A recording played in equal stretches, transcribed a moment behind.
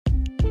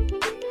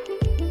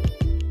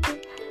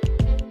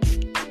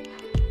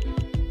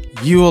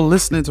You are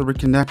listening to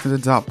Reconnecting the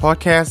Dot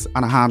podcast,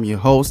 and I'm your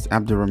host,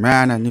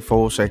 Abdurrahman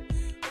Anifoshe.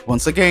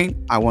 Once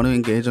again, I want to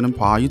engage and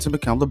empower you to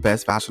become the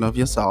best version of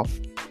yourself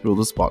through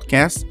this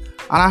podcast,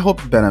 and I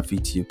hope it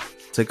benefits you.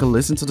 Take a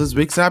listen to this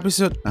week's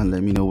episode and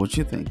let me know what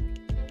you think.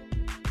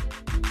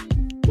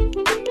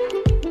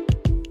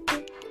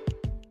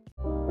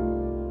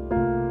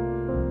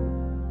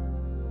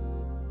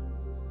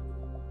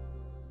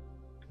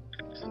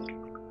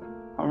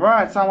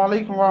 Alright, Assalamu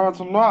alaikum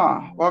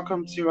warahmatullah.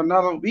 Welcome to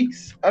another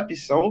week's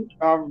episode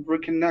of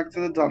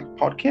Reconnecting the Dot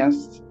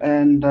podcast.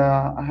 And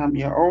I am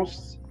your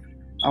host,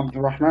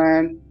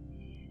 Abdurrahman.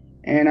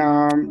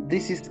 And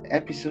this is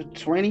episode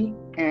 20.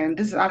 And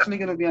this is actually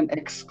going to be an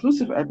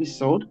exclusive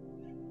episode,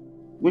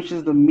 which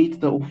is the Meet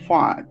the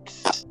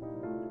Ufat.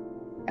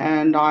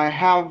 And I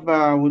have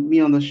with me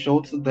on the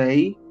show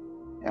today,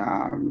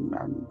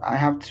 I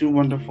have two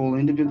wonderful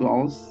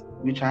individuals,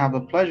 which I have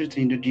the pleasure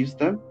to introduce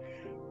them.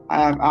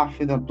 I have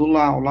Afid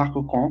Abdullah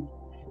Olakokon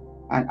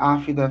and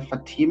Afida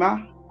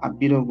Fatima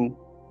Abidogu.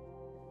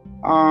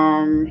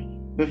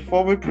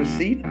 Before we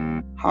proceed,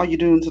 how are you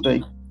doing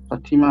today,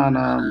 Fatima and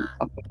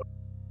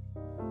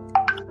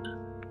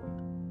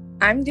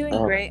I'm doing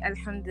great,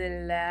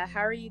 alhamdulillah.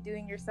 How are you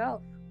doing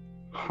yourself?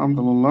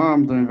 Alhamdulillah,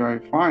 I'm doing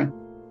very fine.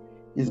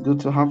 It's good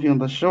to have you on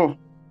the show.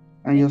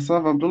 And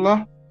yourself,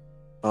 Abdullah?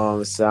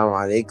 Assalamu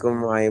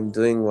alaikum. I am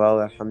doing well,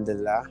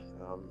 alhamdulillah.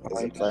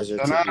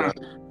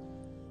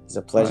 It's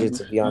a pleasure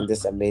to be on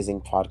this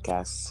amazing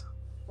podcast.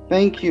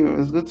 Thank you.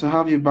 It's good to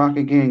have you back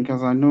again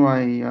because I know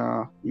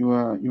you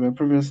were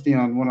previously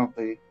on one of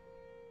the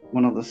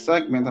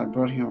segments I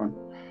brought you on.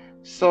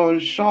 So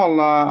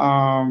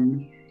inshallah,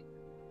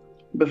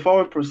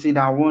 before we proceed,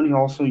 I want to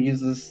also use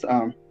this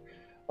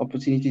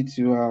opportunity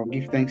to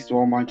give thanks to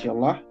Almighty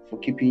Allah for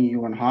keeping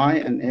you on high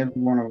and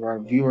every one of our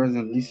viewers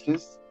and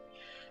listeners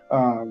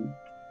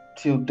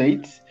till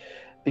date,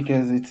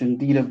 because it's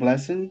indeed a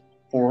blessing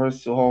for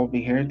us to all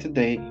be here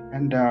today.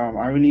 And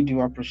I really do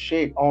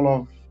appreciate all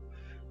of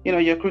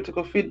your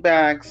critical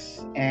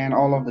feedbacks and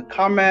all of the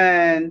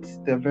comments.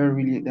 They're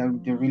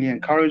really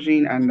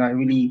encouraging, and I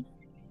really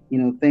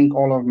thank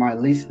all of my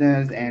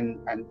listeners and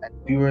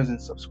viewers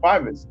and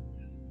subscribers.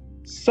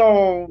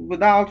 So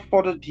without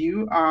further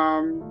ado,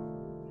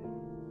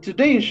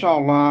 today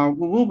inshallah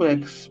we will be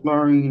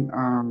exploring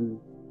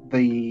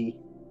the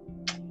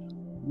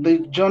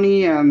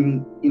journey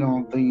and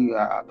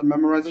the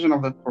memorization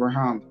of the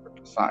Quran, to be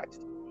precise.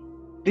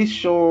 This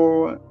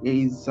show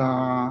is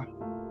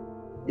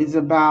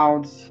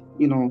about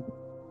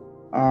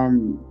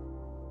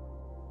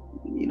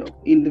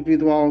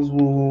individuals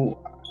who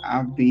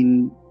have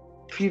been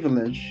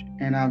privileged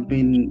and have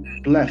been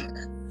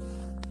blessed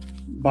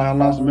by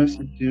Allah's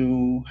mercy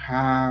to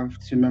have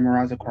to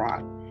memorize the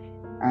Quran,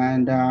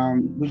 and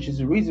which is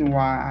the reason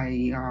why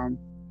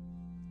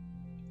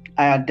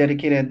I had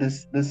dedicated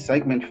this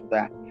segment for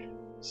that.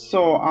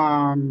 So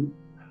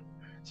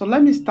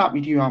let me start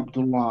with you,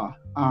 Abdullah.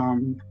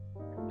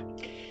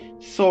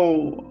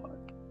 So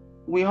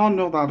we all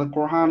know that the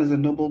Quran is a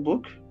noble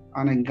book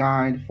and a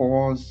guide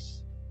for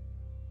us,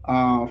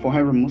 for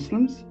every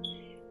Muslims.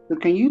 So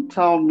can you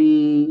tell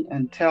me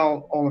and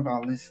tell all of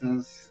our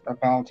listeners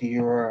about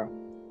your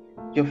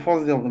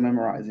first day of the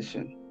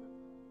memorization?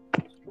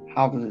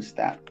 How does it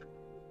start?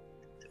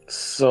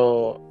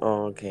 So,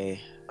 okay.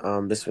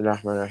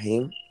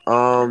 Bismillahirrahmanirrahim.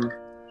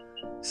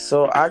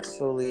 So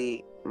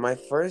actually, my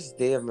first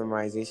day of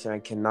memorization, I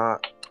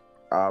cannot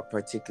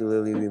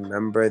particularly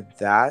remember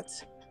that,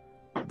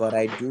 but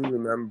I do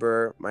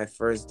remember my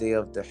first day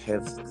of the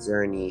Hifz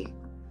journey.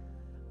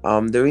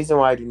 The reason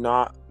why I do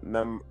not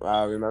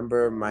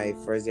remember my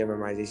first day of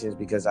memorization is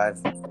because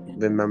I've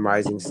been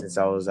memorizing since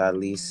I was at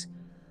least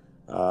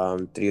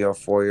 3 or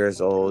 4 years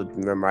old,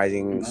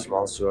 memorizing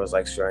small surahs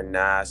like Surah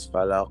Nas,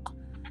 Falaq,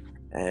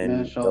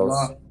 and those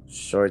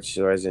short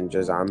surahs in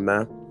Juz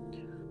Amma.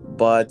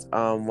 But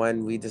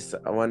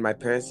when my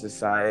parents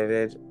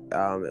decided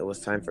it was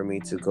time for me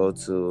to go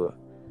to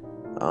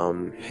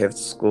Hifz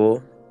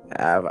school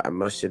at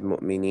Masjid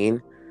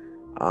Mu'mineen,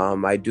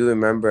 I do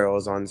remember it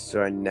was on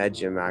Surah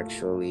Najm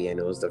actually, and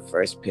it was the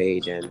first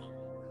page, and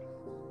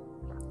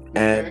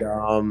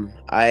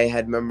I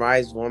had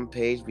memorized one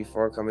page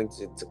before coming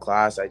to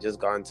class. I just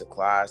got into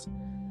class,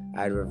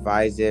 I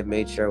revised it,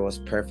 made sure it was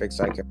perfect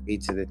so I could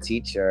read to the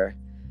teacher,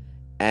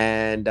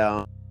 and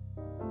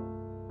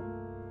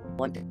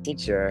went to the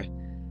teacher,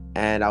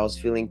 and I was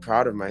feeling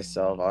proud of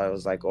myself. I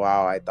was like,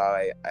 wow, I thought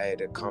I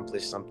had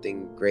accomplished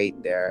something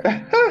great there.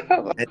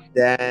 And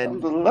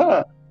then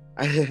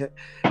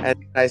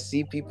and I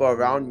see people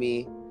around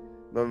me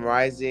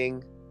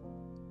memorizing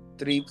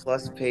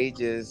 3+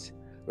 pages,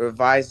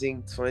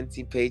 revising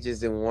 20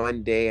 pages in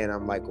one day, and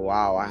I'm like,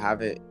 wow, I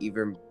haven't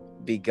even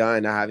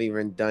begun. I haven't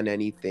even done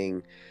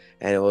anything.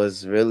 And it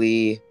was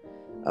really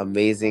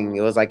amazing.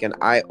 It was like an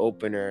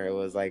eye-opener. It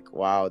was like,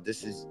 wow,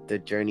 this is the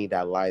journey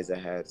that lies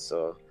ahead.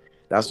 So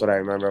that's what I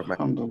remember of my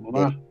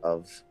day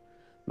of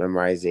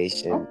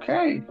memorization.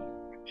 Okay.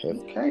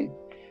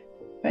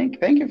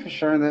 Thank you for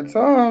sharing that. So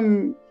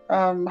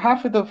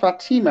Hafid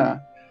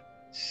Fatima,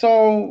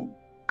 So,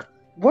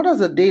 what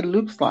does a day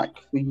looks like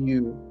for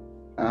you,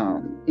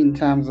 in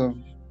terms of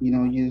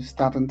you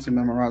starting to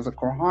memorize the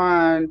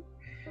Quran?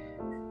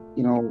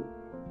 You know,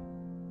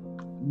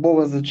 what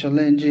was the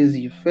challenges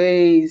you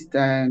faced,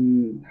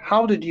 and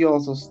how did you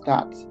also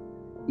start,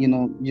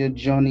 your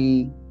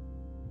journey,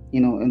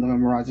 in the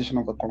memorization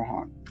of the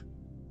Quran?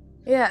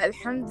 Yeah,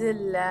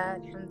 alhamdulillah.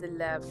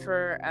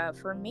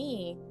 For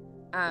me,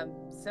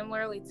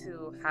 similarly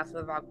to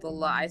Hafiz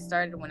Abdullah, I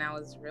started when I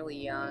was really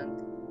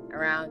young,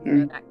 around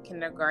Mm. that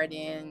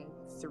kindergarten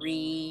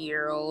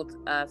 3-year old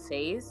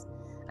phase.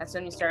 That's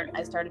when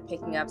I started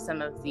picking up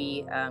some of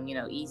the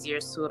easier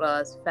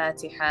surahs,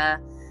 Fatiha,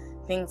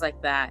 things like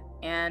that.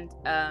 And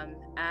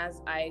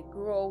as I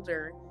grew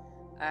older,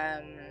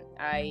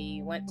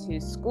 I went to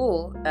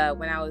school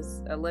when I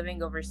was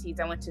living overseas.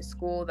 I went to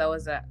school that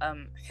was a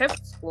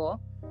hifz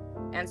school,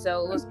 and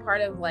so it was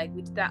part of like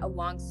we did that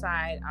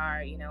alongside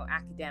our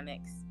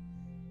academics.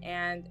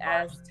 And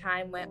as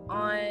time went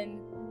on,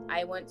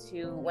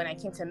 when I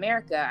came to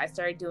America, I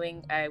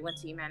went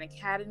to Iman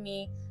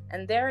Academy,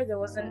 and there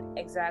wasn't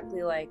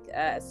exactly like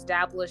a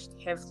established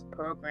hifz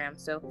program.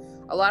 So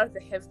a lot of the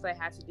hifz I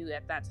had to do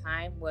at that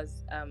time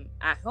was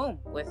at home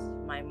with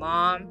my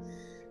mom,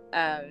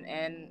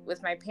 and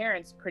with my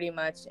parents pretty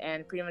much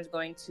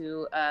going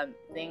to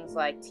things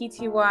like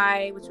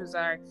TTY, which was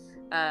our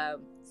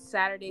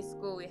Saturday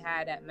school we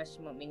had at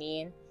Masjid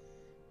Mu'mineen.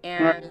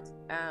 Right.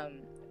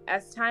 And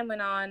as time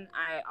went on,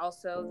 I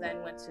also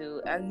then went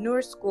to a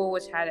newer school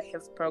which had a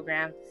hifz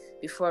program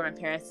before my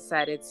parents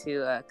decided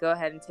to go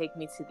ahead and take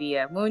me to the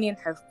Mu'mineen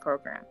hifz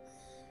program.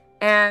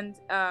 And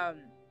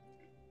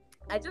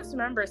I just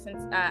remember,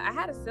 since I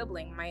had a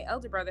sibling, my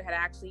elder brother had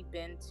actually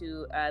been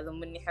to the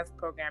Munihef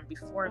program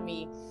before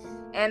me.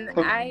 And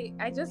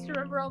I just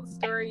remember all the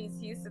stories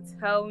he used to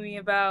tell me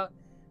about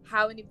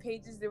how many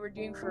pages they were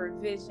doing for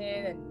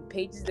revision and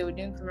pages they were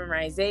doing for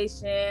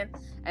memorization,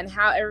 and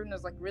how everyone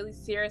was like really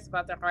serious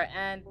about the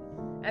Quran.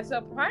 And so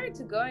prior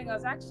to going, I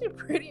was actually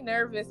pretty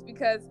nervous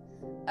because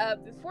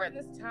before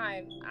this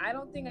time, I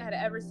don't think I had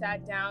ever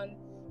sat down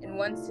in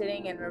one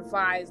sitting and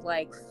revised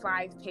like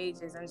 5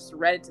 pages and just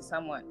read it to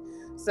someone.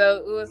 So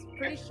it was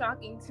pretty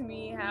shocking to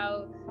me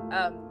how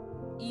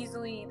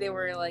easily they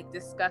were like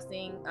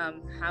discussing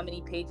how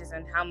many pages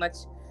and how much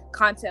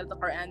content of the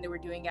Quran they were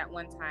doing at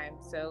one time.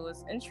 So it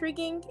was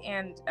intriguing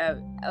and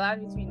allowed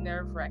me to be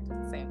nerve-wracked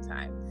at the same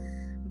time.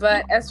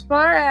 But as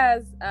far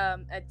as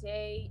a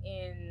day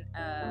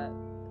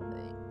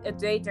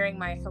during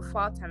my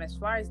hafal time, as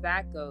far as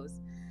that goes,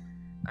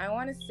 I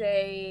want to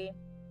say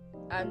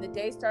the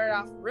day started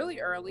off really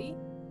early.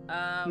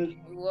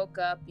 We woke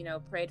up,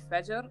 prayed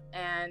Fajr,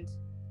 and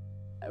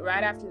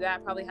right after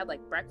that, probably had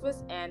like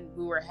breakfast, and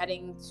we were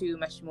heading to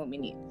Masjid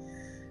Mu'mineen.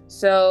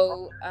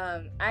 So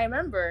I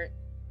remember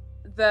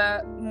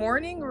the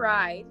morning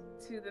ride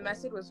to the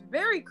masjid was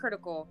very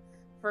critical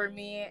for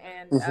me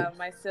and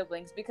my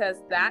siblings, because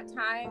that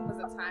time was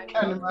a time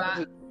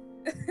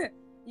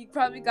you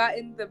probably got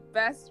in the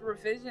best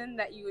revision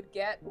that you would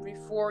get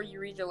before you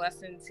read your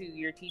lesson to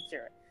your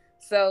teacher.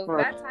 So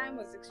that time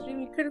was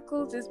extremely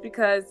critical just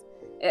because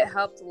it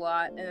helped a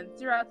lot. And then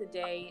throughout the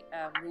day,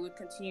 we would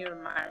continue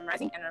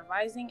memorizing and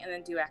revising, and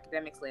then do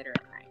academics later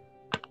at night.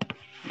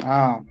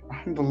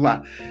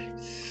 Alhamdulillah.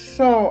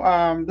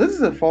 So, this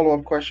is a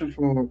follow-up question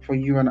for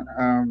you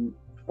and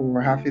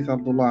for Hafiz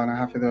Abdullah and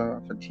Hafiz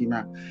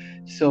Fatima.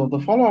 So the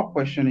follow-up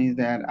question is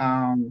that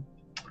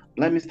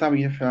let me start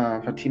with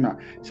Fatima.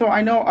 So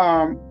I know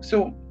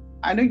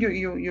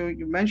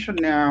you mentioned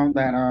now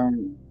that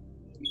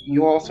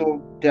you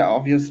also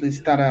obviously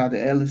started at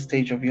the early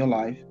stage of your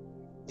life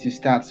to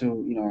start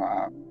to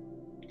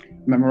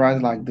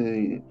memorize like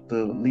the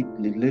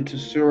little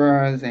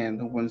surahs and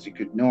the ones you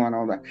could know and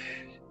all that.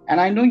 And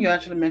I know you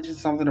actually mentioned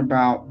something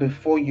about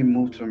before you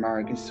moved to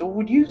America. So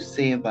would you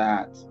say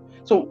that?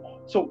 So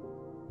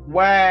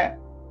where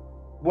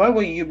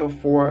were you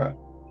before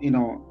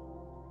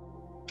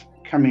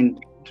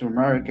coming to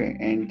America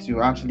and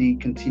to actually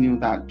continue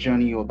that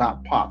journey or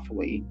that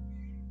pathway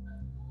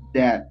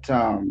that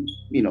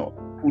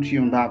put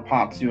you on that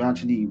path to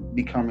actually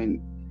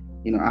becoming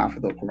after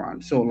the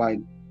Quran? So like,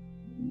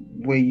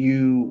 were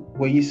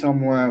you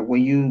somewhere?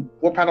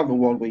 What part of the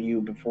world were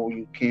you before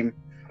you came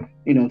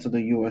to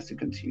the US to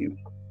continue?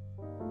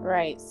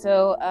 Right.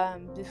 So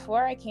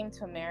before I came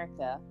to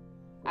America,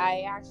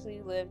 I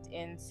actually lived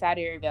in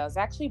Saudi Arabia. I was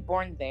actually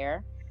born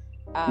there.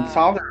 In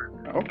Saudi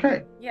Arabia.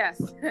 Okay. Yes,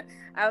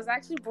 I was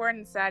actually born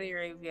in Saudi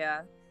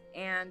Arabia,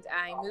 and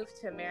I moved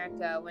to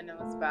America when I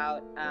was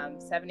about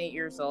 7, 8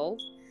 years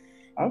old.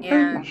 Okay,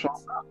 and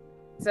mashallah.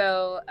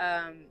 So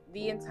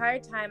the entire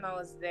time I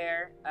was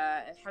there,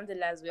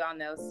 alhamdulillah, as we all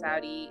know,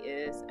 Saudi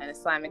is an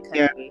Islamic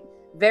country,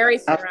 very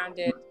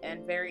surrounded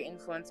and very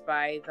influenced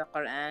by the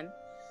Quran.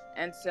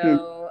 And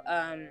so,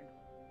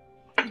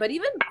 but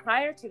even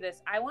prior to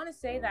this, I want to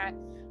say that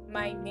the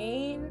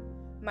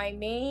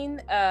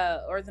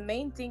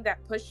main thing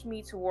that pushed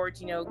me towards,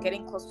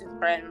 getting close to the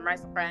Quran and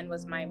memorizing the Quran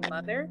was my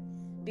mother.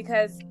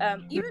 because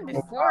even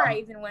before I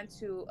even went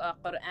to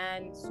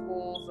Quran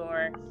schools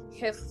or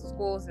Hifz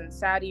schools in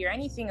Saudi or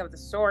anything of the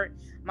sort,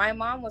 my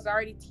mom was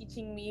already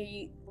teaching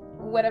me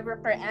whatever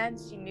Quran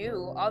she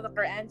knew, all the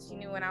Quran she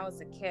knew when I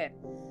was a kid.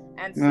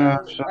 And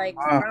so, like,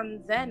 MashaAllah. from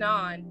then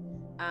on,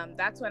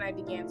 that's when I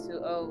began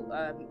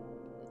to,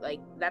 like,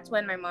 that's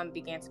when my mom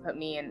began to put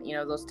me in,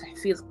 those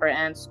Tahfiz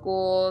Quran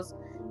schools,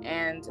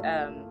 and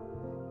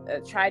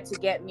tried to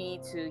get me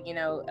to,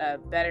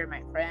 better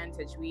my Quran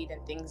tajweed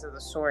and things of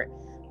the sort.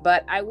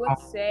 But I would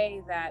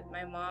say that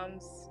my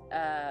mom's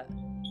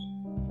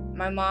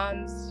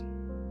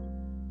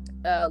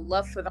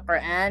love for the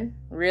Quran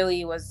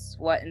really was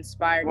what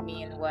inspired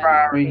me and what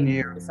Inspiring gave me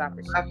you. this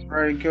opportunity. That's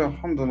very good.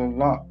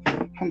 Alhamdulillah.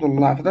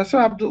 Alhamdulillah. That's so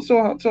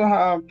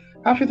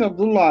Hafiz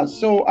Abdullah.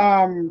 So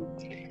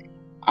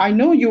I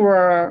know you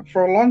were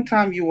for a long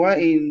time you were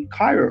in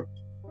Cairo,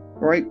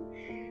 right?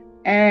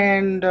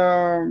 And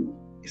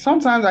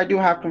sometimes I do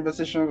have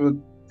conversations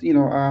with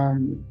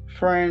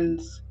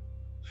friends,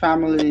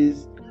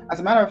 families. As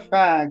a matter of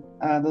fact,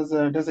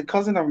 there's a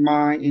cousin of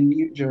mine in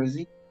New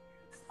Jersey.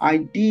 I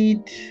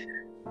did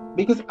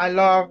because I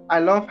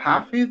love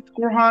Hafiz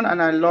Quran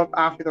and I love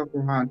Hafiz al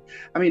Quran.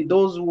 I mean,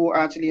 those who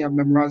actually have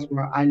memorized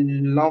Quran, I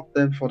love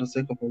them for the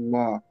sake of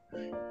Allah.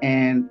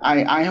 And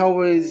I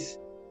always,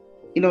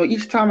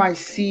 each time I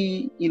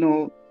see,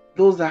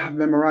 those that have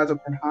memorized the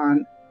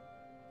Quran,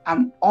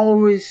 I'm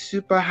always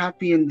super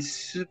happy and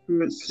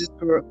super,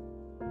 super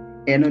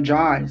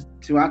energized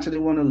to actually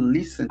want to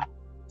listen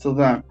to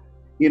them,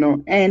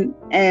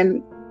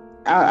 and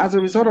as a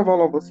result of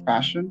all of this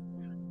passion,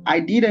 I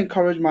did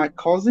encourage my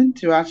cousin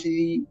to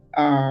actually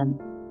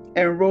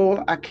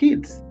enroll our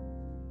kids,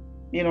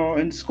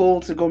 in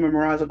school to go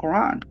memorize the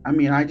Quran. I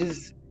mean, I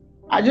just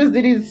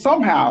did it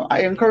somehow.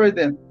 I encouraged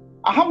them.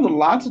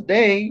 Alhamdulillah,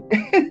 today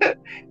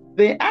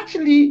they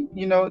actually,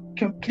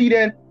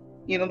 completed,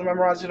 the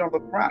memorization of the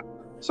Quran.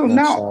 So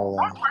now,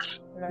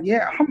 MashaAllah.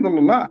 yeah,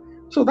 alhamdulillah.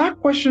 So that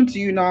question to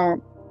you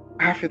now,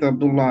 Hafid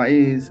Abdullah,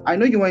 is I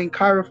know you were in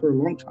Cairo for a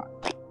long time.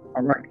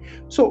 All right.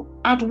 So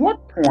at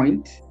what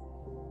point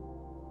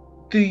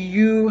do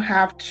you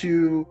have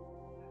to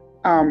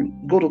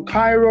go to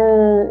Cairo,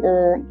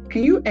 or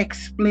can you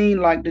explain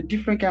like the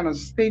different kind of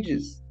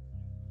stages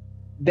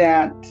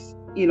that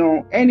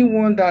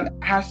anyone that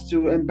has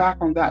to embark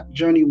on that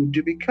journey would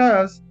do?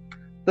 Because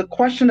the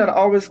question that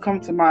always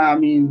comes to mind, I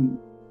mean,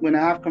 when I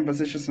have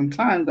conversations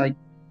sometimes, like,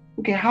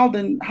 okay, how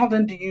then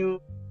do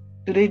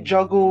they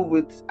juggle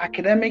with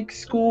academic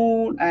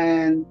school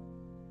and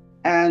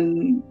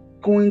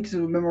going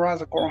to memorize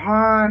the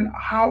Quran?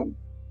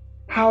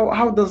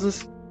 How does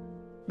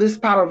this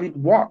part of it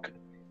work?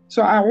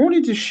 So I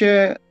wanted to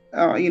share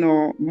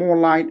more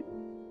light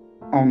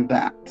on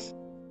that.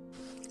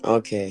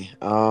 Okay.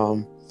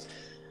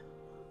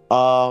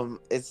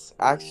 It's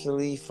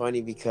actually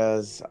funny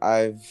because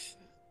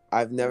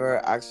I've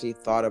never actually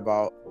thought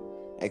about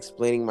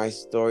explaining my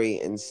story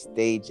in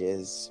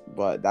stages,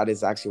 but that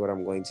is actually what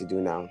I'm going to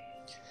do now.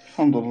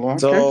 Alhamdulillah. Okay.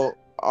 So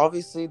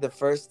obviously the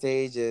first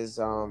stage is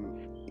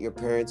your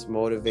parents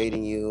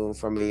motivating you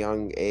from a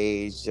young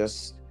age,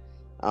 just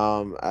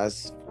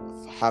as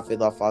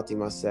Hafidha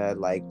Fatima said,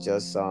 like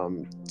just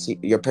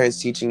your parents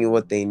teaching you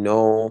what they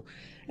know,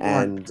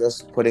 Right. and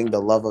just putting the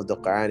love of the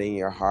Quran in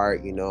your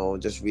heart,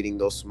 just reading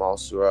those small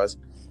surahs.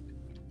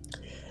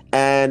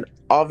 And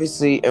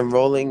obviously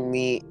enrolling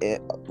me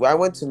I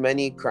went to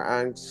many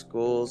Quran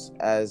schools,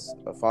 as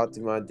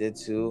Fatima did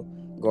too,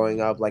 growing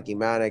up, like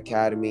Iman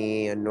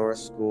Academy and Noor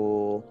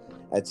School,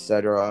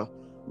 etc.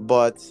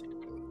 But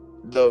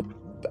the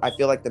I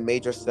feel like the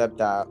major step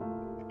that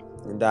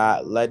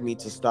led me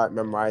to start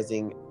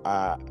memorizing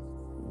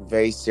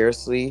very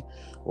seriously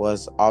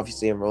was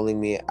obviously enrolling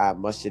me at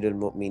Masjid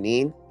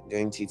al-Mu'mineen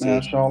during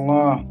TTH.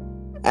 MashaAllah.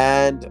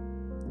 And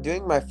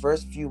during my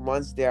first few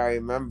months there, I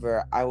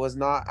remember I was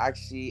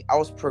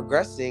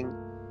progressing,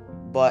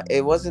 but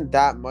it wasn't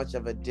that much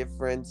of a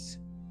difference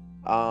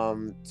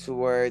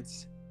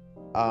towards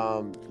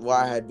what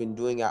I had been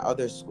doing at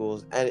other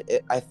schools. And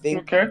I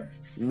think Okay.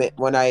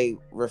 when I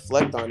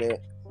reflect on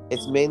it,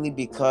 it's mainly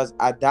because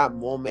at that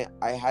moment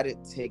I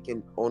hadn't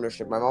taken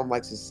ownership. My mom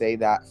likes to say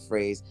that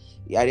phrase.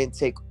 I didn't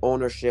take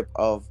ownership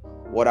of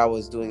what I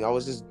was doing. I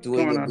was just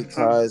doing it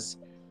because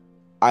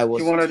I You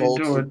was wanted to told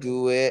do to it.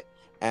 do it,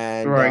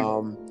 and Right.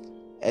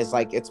 it's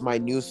like it's my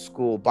new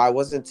school, but I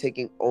wasn't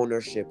taking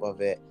ownership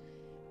of it.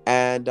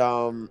 And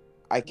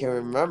I can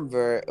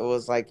remember it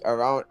was like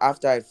around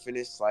after I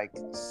finished like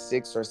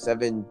 6 or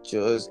 7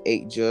 juz,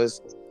 8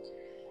 juz,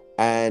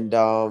 and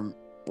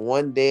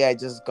one day I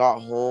just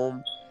got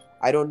home.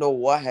 I don't know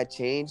what had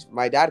changed.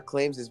 My dad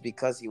claims it's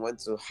because he went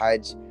to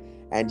Hajj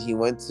and he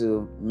went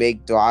to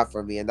make dua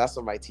for me, and that's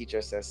what my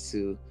teacher says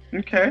too.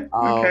 Okay.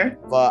 Okay.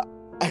 But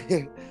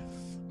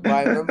but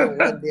I remember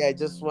one day I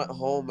just went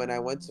home and I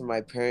went to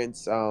my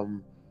parents'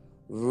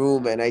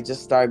 room and I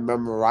just started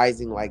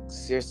memorizing, like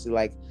seriously,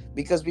 like,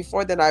 because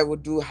before then I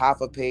would do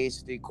half a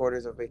page,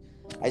 3/4 of a page.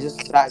 I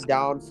just sat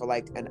down for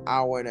like an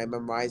hour and I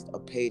memorized a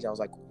page. I was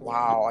like,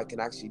 wow, I can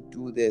actually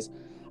do this.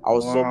 I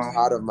was so Wow.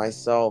 proud of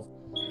myself.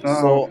 Oh,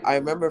 So I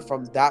remember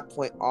from that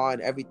point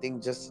on,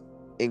 everything just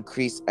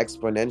increased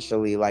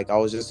exponentially. Like I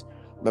was just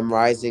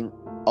memorizing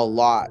a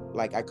lot.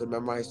 Like I could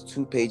memorize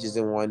 2 pages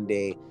in one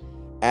day,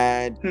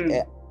 and hmm.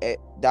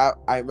 that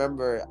I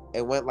remember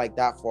it went like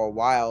that for a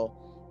while,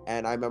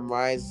 and I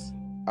memorized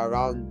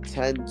around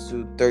 10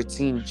 to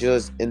 13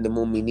 juz in the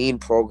Muminin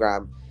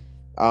program.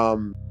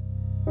 Um,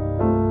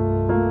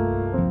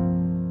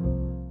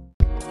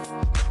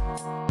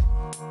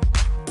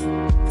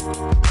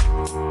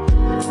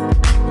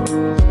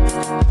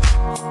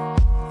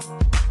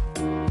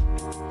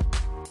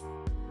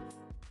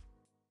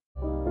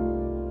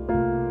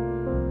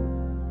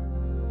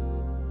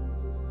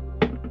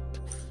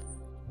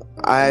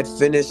 I had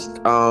finished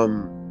Okay.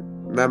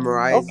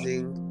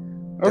 memorizing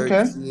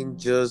Okay. 13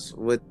 juz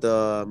with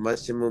the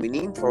Masjid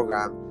Muminin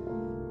program,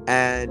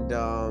 and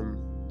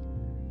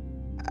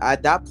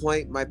at that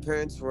point my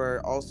parents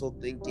were also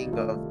thinking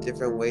of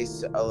different ways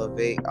to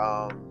elevate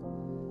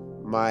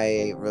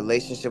my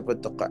relationship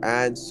with the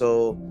Quran.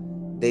 So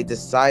they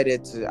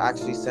decided to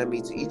actually send me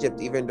to Egypt,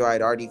 even though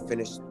I'd already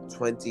finished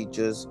 20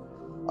 juz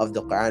of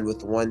the Quran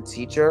with one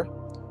teacher.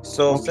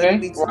 So sending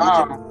Okay. me to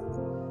Egypt,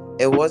 Wow.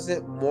 it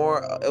wasn't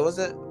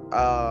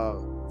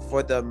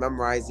for the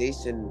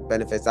memorization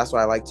benefits. That's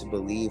what I like to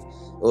believe.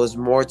 It was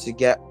more to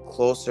get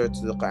closer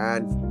to the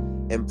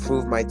Quran,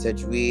 improve my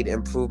tajweed,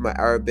 improve my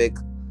Arabic,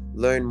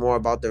 learn more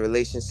about the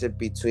relationship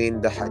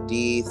between the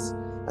hadiths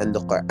and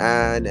the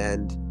Quran,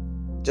 and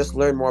just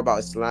learn more about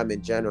Islam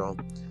in general.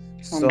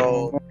 So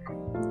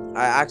Alhamdulillah.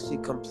 I actually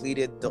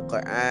completed the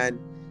Quran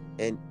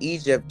in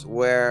Egypt,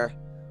 where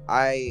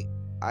I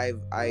I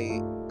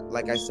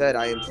like I said,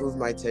 I improved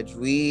my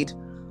tajweed.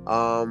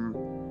 Um,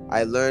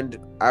 I learned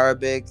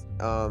Arabic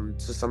to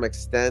some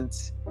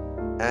extent,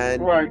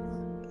 and Right.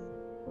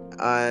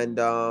 and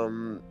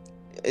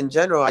in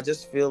general, I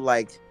just feel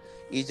like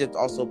Egypt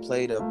also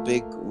played a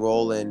big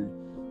role in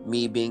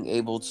me being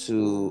able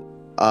to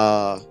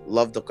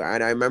love the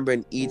Quran. I remember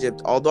in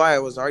Egypt, although I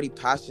was already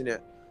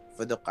passionate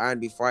for the Quran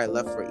before I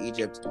left for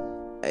Egypt,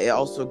 it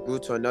also grew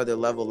to another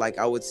level. Like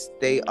I would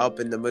stay up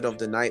in the middle of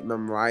the night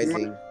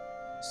memorizing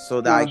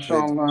so that I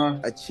could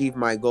MashaAllah. achieve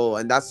my goal,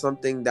 and that's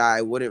something that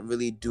I wouldn't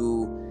really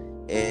do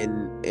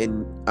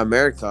in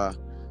America.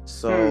 Hmm.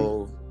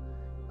 So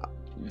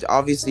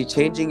obviously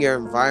changing your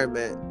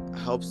environment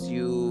helps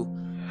you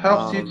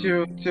Helps you um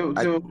to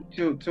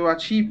I,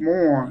 achieve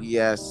more.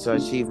 yes, to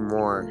achieve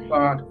more.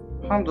 God,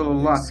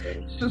 alhamdulillah.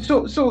 Yes,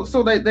 sir.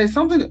 So there's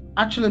something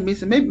actually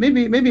missing.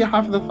 Maybe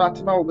half of the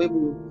Fatima will be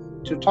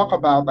able to talk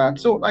about that.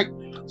 So like,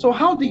 so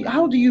how do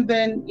you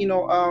then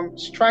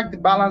strike the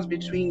balance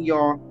between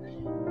your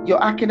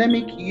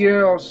academic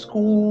year of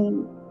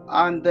school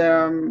and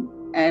the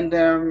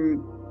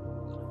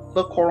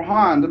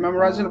Quran, the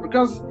memorizing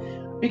because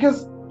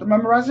the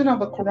memorizing of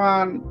the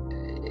Quran,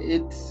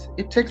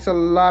 it takes a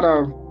lot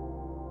of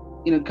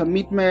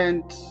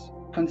commitment,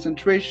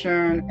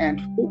 concentration,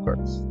 and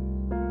focus,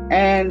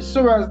 and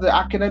so as the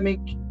academic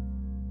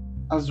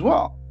as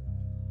well.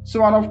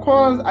 So, and of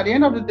course, at the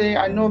end of the day,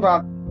 I know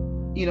that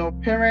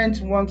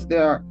parents want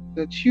their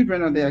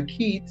children or their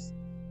kids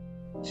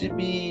to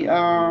be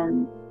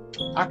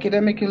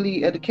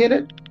academically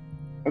educated,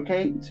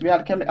 okay, to be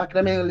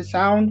academically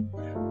sound,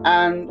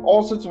 and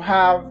also to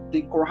have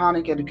the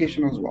Quranic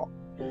education as well.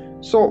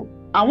 So,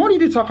 I want you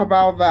to talk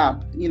about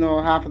that,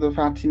 half of the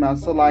Fatima.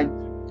 So, like,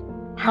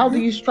 how do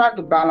Mhm. you strike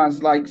the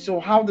balance? Like, so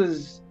how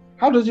does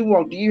it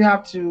work? Do you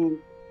have to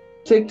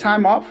take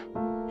time off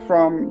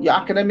from your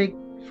academic,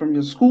 from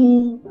your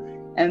school,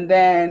 and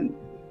then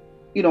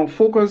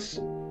focus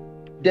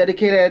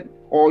dedicated,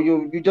 or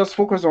you just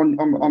focus on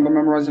the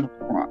memorizing of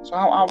the Quran? So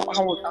how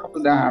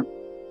would that happen?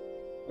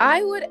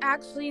 I would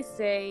actually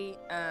say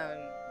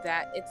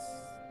that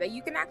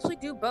you can actually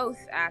do both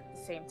at the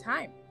same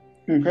time.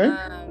 Okay.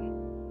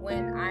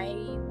 When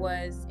I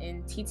was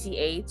in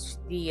TTH,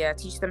 the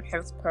Teach Them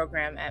Health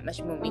program at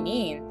Masjid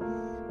Mu'mineen,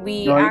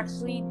 we Right.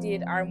 actually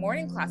did our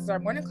morning classes. Our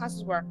morning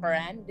classes were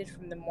Quran. We did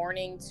from the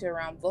morning to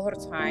around Dhuhr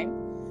time.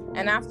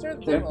 And after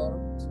Okay.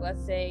 Dhuhr, so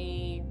let's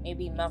say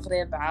maybe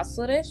Maghrib,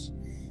 Asrish,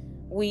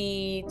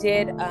 we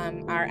did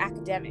our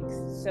academics.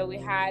 So we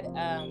had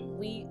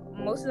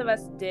most of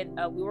us did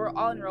we were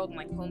all enrolled in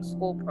like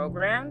homeschool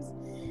programs,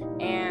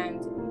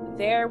 and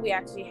there we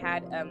actually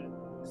had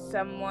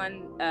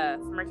someone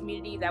from our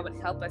community that would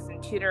help us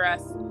and tutor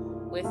us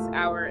with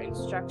our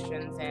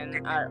instructions and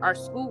our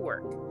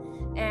schoolwork.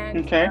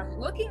 And Okay.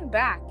 looking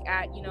back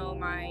at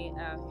my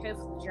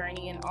hifz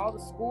journey and all the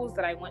schools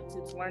that I went to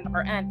learn the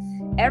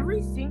Quran,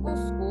 every single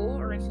school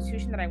or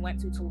institution that I went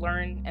to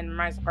learn and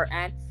memorize the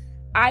Quran,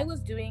 I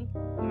was doing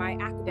my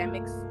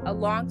academics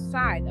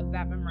alongside of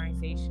that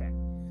memorization.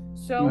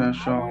 So I would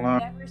MashaAllah.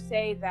 never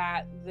say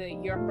that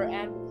your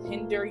Quran will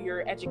hinder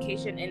your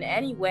education in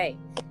any way.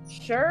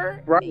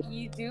 Sure, Right.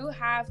 you do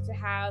have to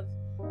have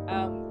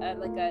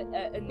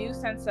a new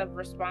sense of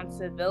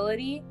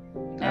responsibility,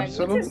 and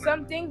which is Absolutely.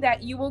 something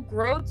that you will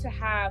grow to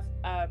have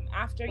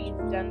after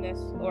you've done this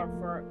or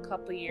for a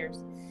couple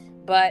years.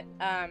 But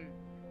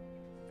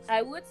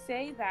I would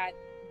say that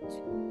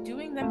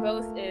doing them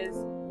both is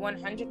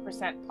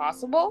 100%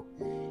 possible,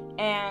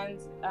 and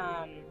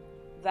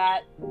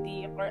that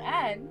the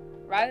Quran,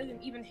 rather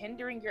than even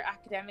hindering your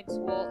academics,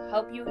 will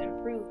help you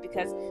improve,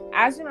 because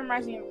as you're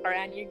memorizing the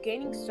Quran, you're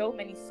gaining so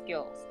many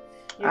skills.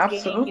 You're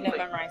gaining,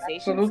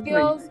 memorization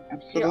skills.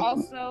 You're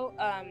also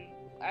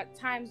at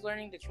times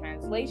learning the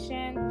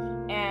translation,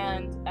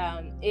 and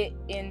it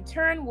in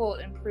turn will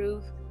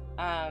improve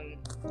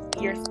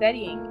your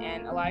studying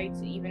and allow you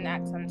to even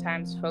at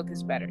sometimes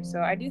focus better. So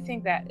I do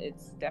think that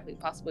it's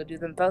definitely possible to do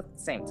them both at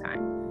the same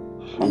time.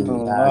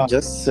 Yeah,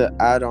 just to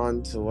add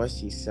on to what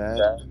she said.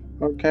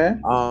 Okay.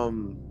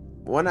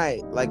 When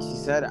I, like she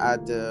said,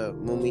 at the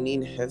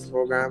Mumineen Hifz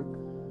program,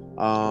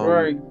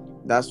 Right.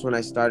 that's when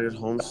I started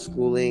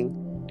homeschooling,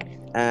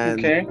 and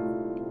Okay.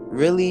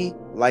 really,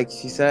 like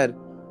she said,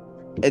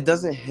 it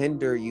doesn't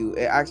hinder you.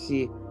 It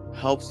actually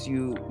helps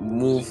you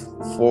move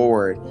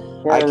forward.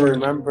 I can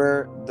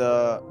remember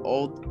the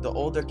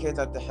older kids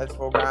at the Hifz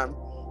program.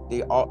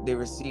 They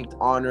received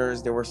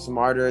honors. They were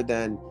smarter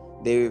than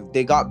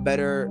they got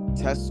better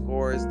test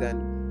scores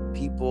than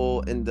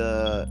people in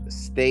the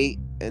state,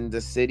 in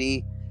the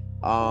city.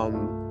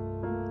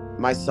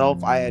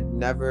 Myself, I had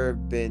never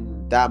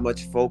been that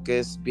much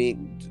focused,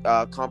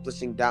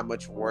 accomplishing that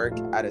much work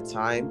at a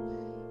time,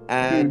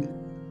 and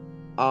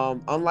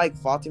unlike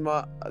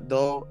Fatima,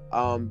 though,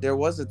 there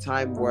was a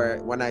time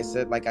where when I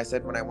said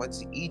when I went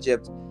to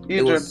Egypt,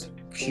 it was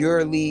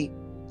purely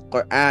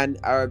Quran,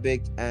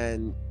 Arabic,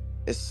 and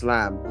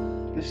Islam.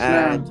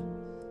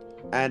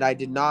 And I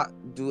did not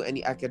do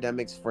any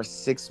academics for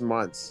 6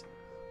 months.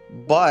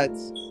 But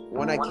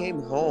when I came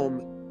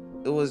home,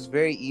 it was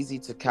very easy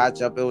to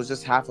catch up. It was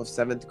just half of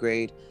 7th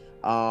grade.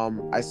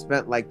 I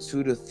spent like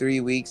 2 to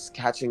 3 weeks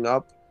catching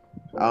up.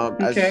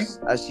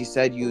 As she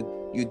said, you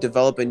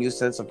develop a new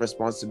sense of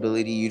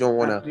responsibility. You don't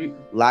want to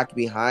lag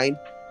behind,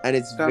 and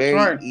it's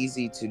very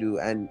easy to do,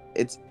 and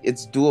it's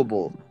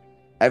doable.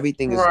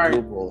 Everything is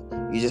doable.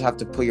 You just have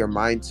to put your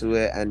mind to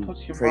it and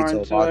pray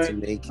to Allah to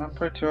make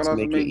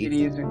it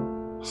easy.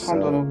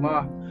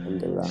 Alhamdulillah.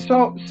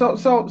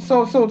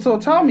 So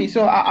tell me,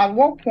 so at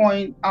what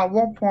point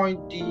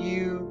do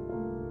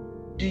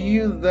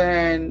you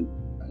then,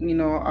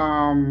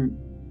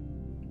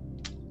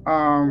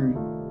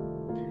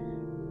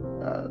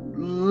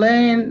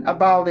 learn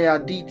about the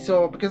hadith?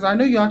 So because I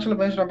know you actually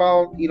mentioned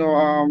about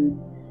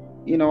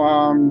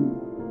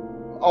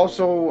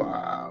also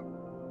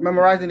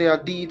memorizing the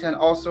hadith, and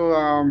also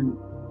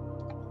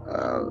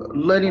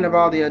learning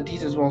about the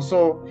hadith as well.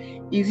 So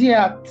is he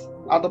at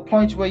the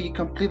point where you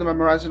complete the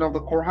memorization of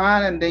the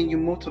Quran and then you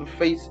move to the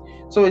face?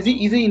 So is it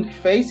in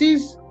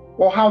phases,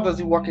 or how does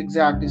it work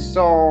exactly?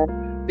 So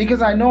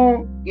because I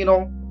know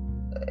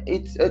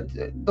it's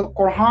the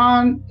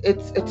Quran,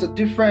 it's a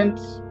different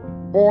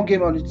ball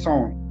game on its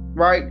own,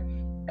 right?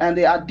 And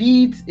the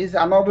hadith is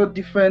another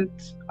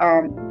different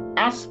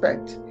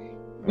aspect,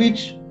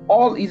 which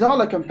all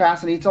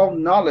encompassing. It's all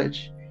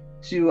knowledge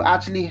to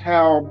actually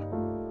help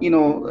the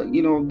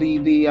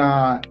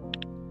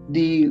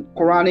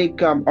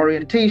Quranic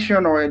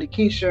orientation or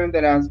education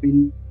that has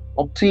been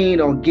obtained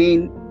or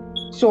gained.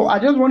 So I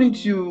just wanted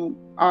to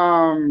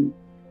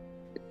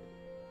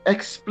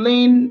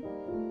explain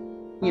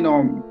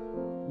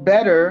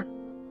better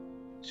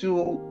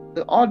to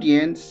the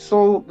audience,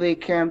 so they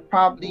can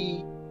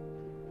probably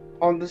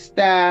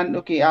understand,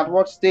 okay, at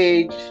what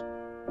stage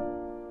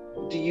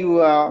do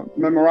you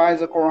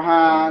memorize the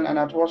Quran, and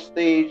at what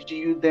stage do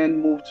you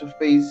then move to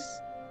phase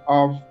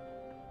of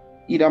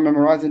either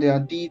memorizing the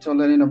hadith or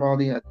learning about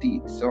the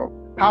hadith? So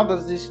how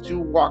does these two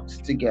work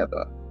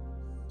together?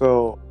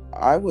 So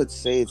I would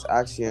say it's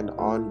actually an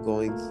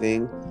ongoing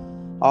thing.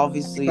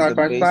 Obviously, side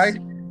by side?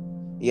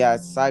 Yeah,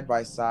 it's side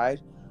by side.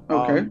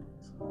 Okay.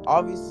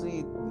 Obviously,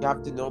 you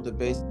have to know the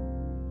basics.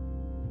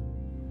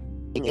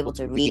 Being able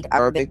to read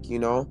Arabic,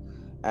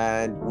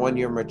 and when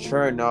you're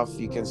mature enough,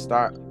 you can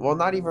start. Well,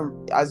 not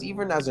even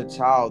as a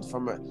child,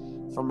 from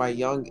my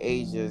young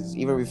ages,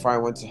 even before I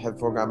went to Hifz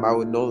program, I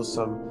would know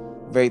some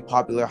very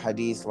popular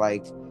hadiths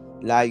like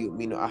لا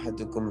يؤمن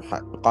أحدكم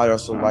قال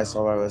رسول الله صلى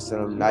الله عليه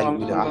وسلم لا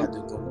يؤمن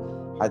أحدكم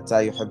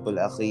حتى يحب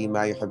الأخي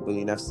ما يحب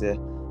لنفسه.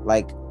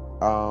 Like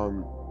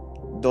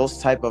those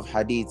type of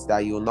hadiths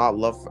that you'll not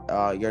love,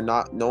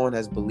 no one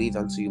has believed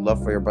until you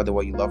love for your brother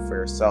what you love for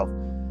yourself.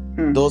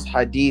 Those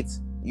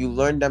hadiths, you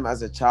learn them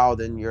as a child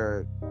in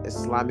your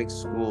Islamic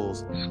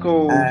schools.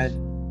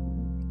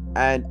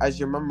 And as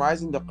you're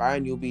memorizing the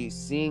Quran, you'll be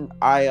seeing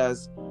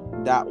ayahs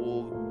that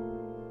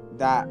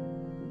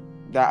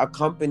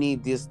accompany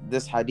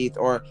this hadith,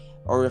 or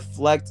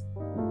reflect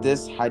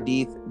this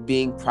hadith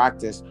being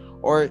practiced,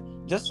 or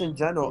just in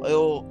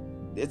general,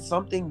 it's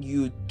something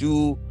you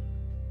do.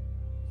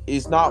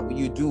 It's not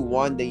you do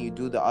one then you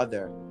do the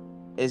other.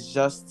 It's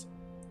just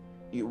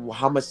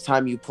how much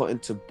time you put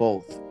into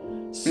both.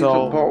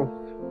 So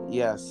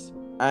yes.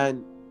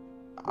 And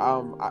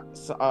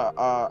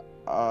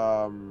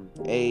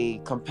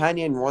a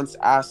companion once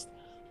asked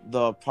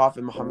the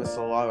Prophet Muhammad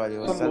sallallahu alaihi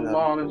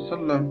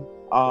wasallam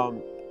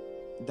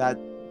that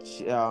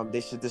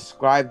they should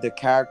describe the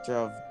character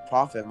of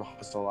Prophet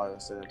Muhammad Sallallahu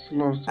Alaihi Wasallam.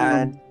 Sallallahu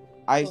And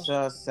Alaihi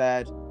Aisha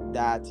said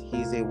that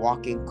he's a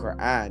walking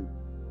Quran.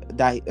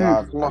 That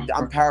Wasallam. I'm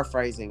Allah.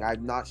 paraphrasing.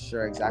 I'm not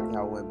sure exactly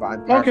how it went, but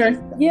I'm Okay.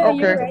 paraphrasing that Yeah, you're Okay.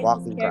 he's a right. His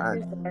walking character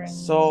Quran. is the Quran.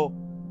 So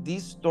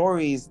these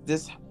stories,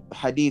 this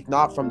hadith,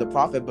 not from the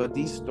Prophet, but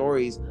these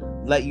stories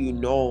let you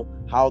know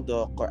how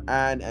the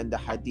Quran and the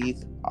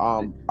hadith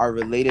are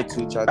related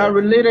to each other,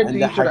 Related to and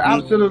the each other.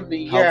 hadith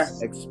Absolutely. helps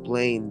Yes.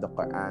 explain the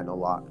Quran a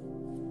lot.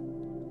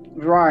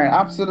 Right.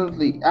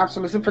 Absolutely.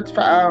 Absolutely. So,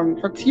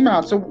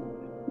 Fatima, so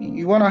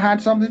you want to add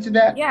something to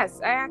that?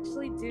 Yes, I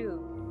actually do.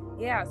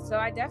 Yeah, so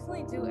I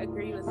definitely do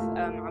agree with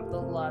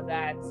Abdullah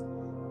that,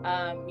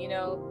 you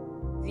know,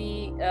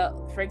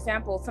 for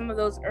example, some of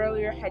those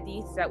earlier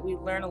hadiths that we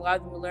learn, a lot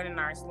of them we learn in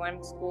our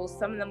Islamic schools.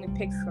 Some of them we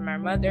picked from our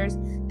mothers.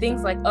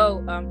 Things like,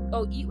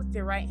 eat with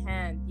your right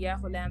hand. Ya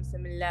ghulam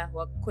samillah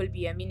wa kul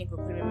bi yaminik wa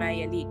kul mimma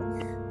yalik.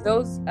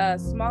 Those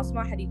small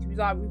hadiths we've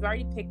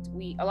already picked.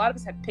 A lot of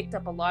us had picked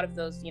up a lot of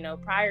those, you know,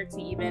 prior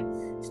to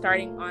even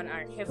starting on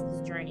our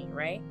hifz journey,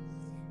 right?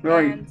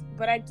 Right.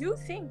 But I do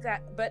think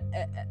that,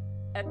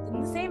 at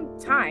the same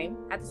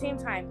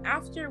time,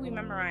 after we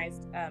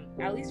memorized,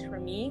 at least for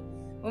me,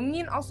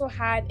 Mumin also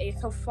had a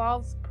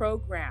Hafaz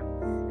program.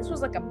 This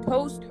was like a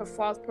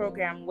post-Hafaz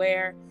program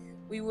where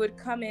we would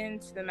come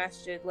into the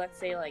masjid, let's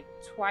say like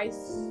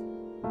twice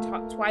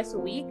a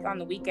week on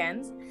the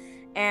weekends,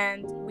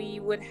 and we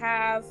would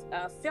have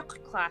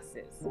fiqh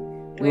classes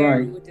where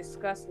Right. we would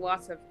discuss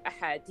lots of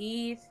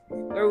ahadith,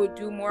 where we would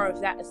do more of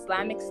that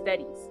Islamic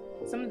studies.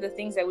 Some of the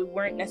things that we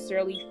weren't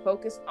necessarily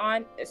focused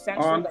on,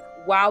 essentially,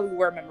 while we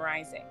were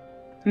memorizing.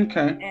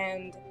 Okay.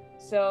 And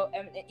so,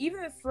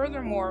 even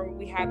furthermore,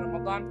 we had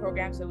Ramadan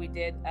programs, so we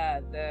did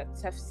the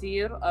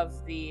tafsir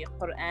of the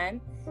Quran.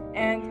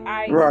 And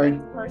I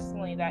think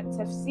personally that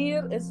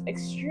tafsir is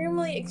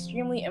extremely,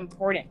 extremely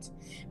important,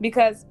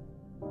 because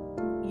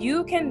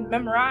you can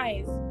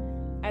memorize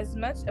as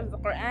much of the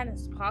Quran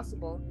as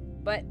possible,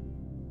 but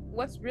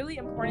what's really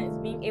important is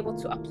being able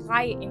to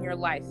apply it in your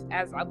life.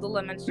 As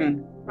Abdullah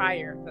mentioned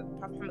prior, the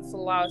Prophet Muhammad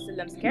Sallallahu Alaihi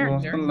Wasallam's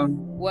character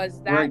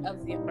was that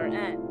of the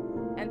Quran.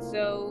 And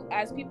so,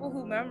 as people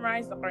who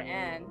memorize the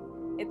Quran,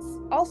 it's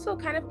also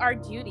kind of our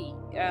duty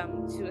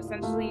to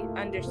essentially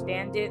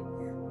understand it,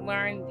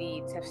 learn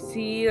the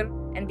tafsir,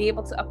 and be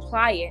able to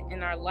apply it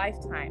in our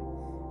lifetime.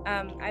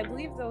 I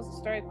believe there was a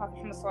story of Prophet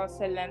Muhammad Sallallahu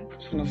Alaihi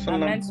Wasallam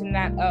mentioned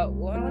that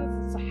one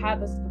of the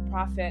Sahabas of the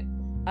Prophet,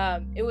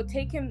 it would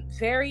take him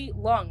very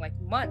long, like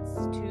months,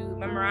 to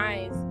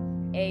memorize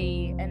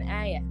an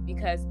ayah,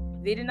 because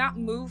they did not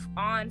move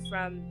on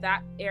from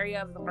that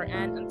area of the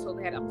Quran until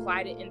they had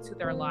applied it into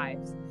their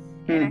lives.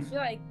 And I feel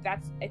like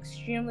that's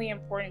extremely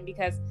important,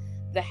 because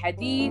the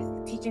hadith,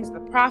 the teachings of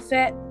the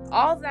Prophet,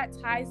 all of that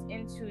ties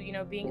into, you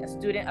know, being a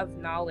student of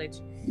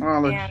knowledge.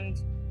 And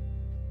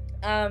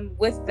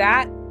with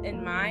that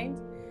in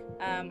mind,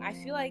 I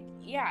feel like,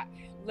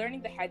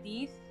 learning the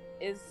hadith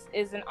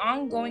is an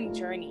ongoing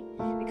journey,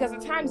 because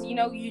at times, you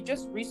know, you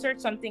just research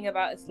something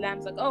about Islam.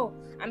 It's like, oh,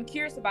 I'm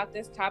curious about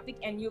this topic,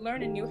 and you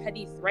learn a new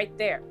hadith right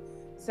there.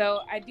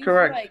 So I do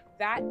feel like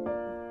that,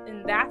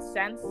 in that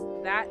sense,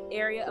 that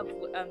area of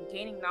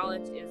gaining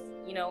knowledge is,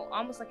 you know,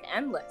 almost like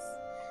endless.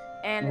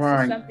 And it's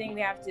just something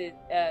we have to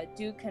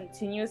do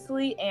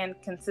continuously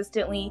and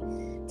consistently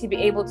to be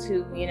able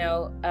to, you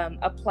know,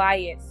 apply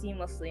it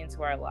seamlessly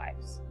into our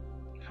lives.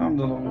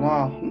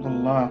 Alhamdulillah,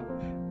 alhamdulillah.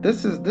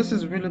 This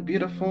is really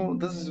beautiful.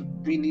 This is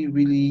really,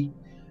 really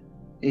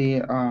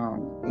a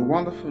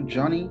wonderful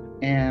journey.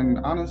 And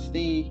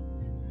honestly,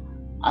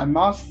 I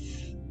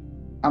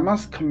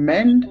must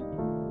commend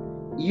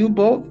you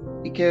both,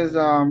 because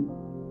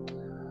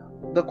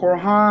the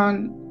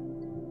Quran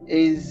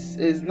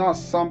is not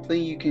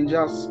something you can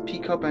just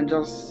pick up and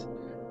just,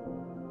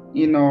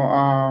 you know,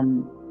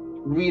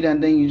 read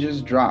and then you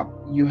just drop.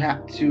 You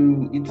have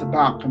to. It's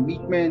about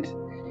commitment.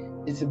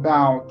 It's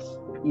about,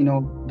 you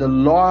know, the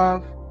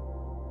love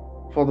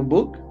for the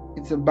book.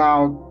 It's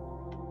about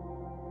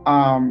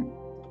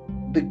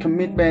the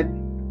commitment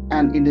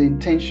and in the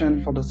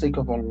intention for the sake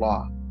of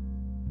Allah.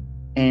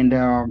 And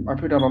I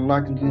pray that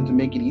Allah continue to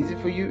make it easy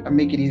for you and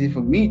make it easy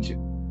for me too.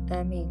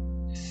 Ameen.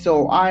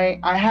 So I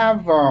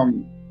have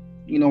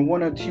you know,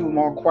 one or two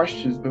more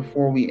questions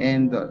before we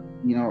end the,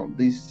 you know,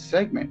 this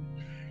segment.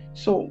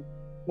 So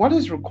what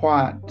is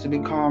required to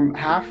become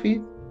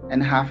Hafiz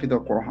and Hafiz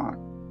al-Quran?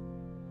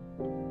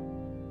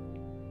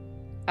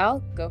 I'll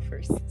go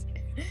first.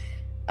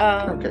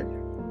 Okay.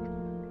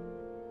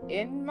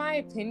 In my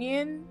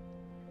opinion,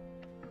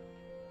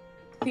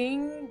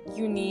 thing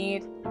you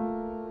need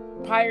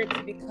prior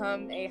to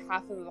become a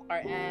Hafiz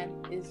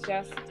al-Quran is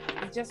you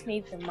just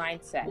need the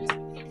mindset.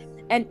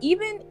 And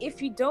even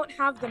if you don't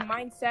have the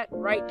mindset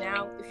right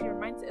now, if your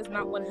mindset is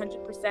not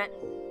 100%,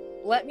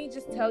 let me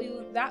just tell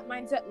you that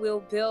mindset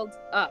will build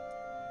up.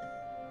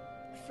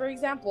 For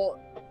example,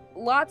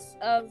 lots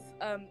of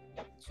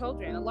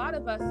children, a lot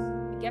of us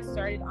get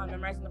started on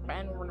memorizing the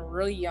Quran when we're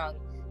really young.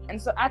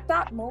 And so at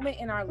that moment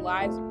in our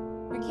lives,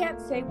 we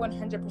can't say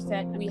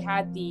 100% we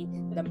had the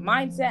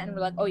mindset and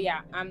we're like, oh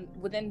yeah, I'm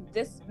within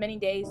this many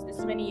days, this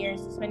many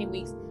years, this many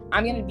weeks,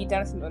 I'm going to be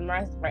done with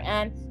memorizing the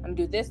Quran. I'm going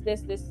to do this.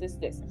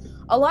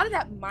 A lot of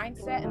that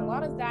mindset and a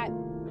lot of that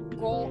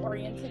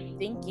goal-oriented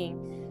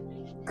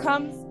thinking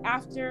comes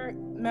after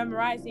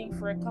memorizing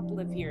for a couple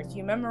of years.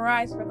 You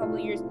memorize for a couple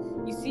of years,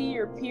 you see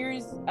your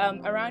peers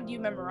around you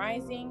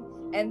memorizing,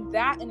 and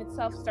that in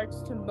itself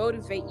starts to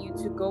motivate you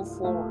to go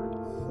forward.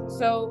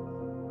 So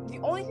the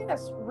only thing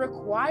that's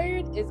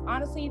required is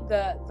honestly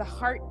the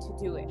heart to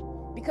do it,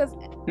 because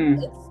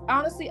it's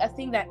honestly a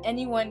thing that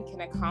anyone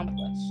can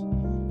accomplish.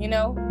 You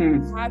know,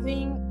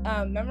 having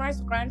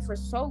memorized Quran for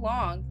so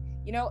long,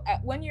 you know,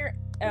 when you're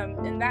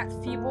in that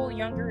feeble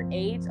younger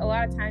age, a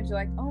lot of times you're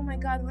like, oh my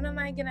God, when am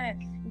I gonna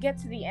get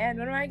to the end?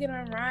 When am I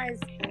gonna memorize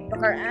the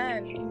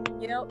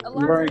Quran? You know, a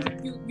lot of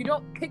times you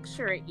don't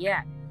picture it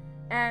yet.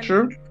 And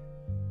True.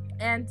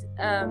 And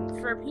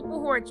for people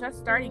who are just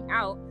starting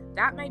out,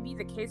 that might be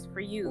the case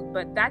for you,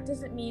 but that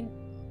doesn't mean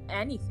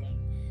anything.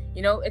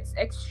 You know, it's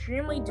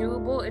extremely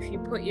doable if you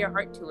put your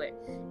heart to it.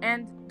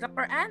 And the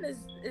Quran is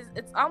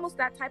it's almost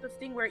that type of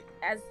thing where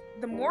as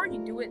the more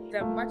you do it,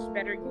 the much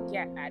better you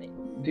get at it.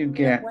 You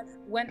get.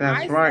 When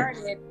That's I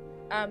started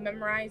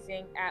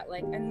memorizing at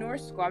like a North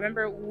school, I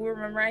remember we were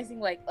memorizing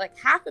like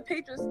half a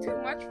page was too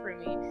much for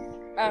me.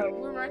 We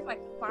were memorizing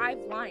like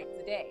 5 lines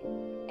a day,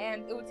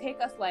 and it would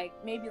take us like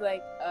maybe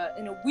like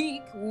in a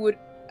week we would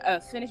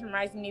finish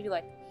memorizing maybe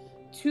like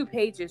 2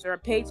 pages or a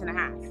page and a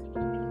half.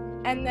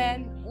 And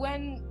then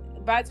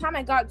by the time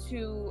I got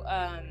to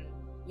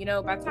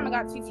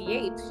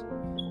TTH,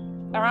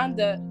 around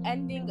the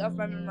ending of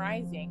my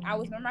memorizing, I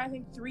was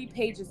memorizing 3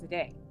 pages a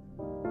day.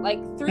 Like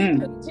 3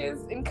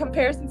 pages in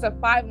comparison to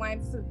 5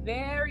 lines is a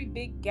very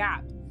big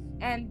gap.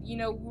 And you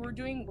know, we were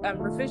doing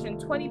revision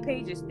 20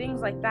 pages, things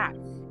like that.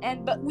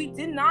 But we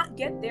did not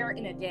get there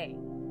in a day.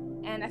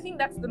 And I think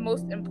that's the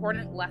most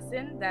important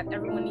lesson that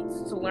everyone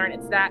needs to learn.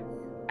 It's that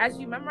as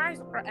you memorize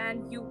the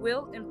Quran, you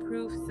will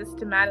improve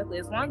systematically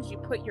as long as you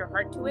put your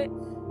heart to it.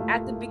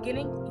 At the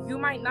beginning, you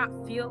might not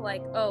feel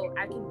like, oh,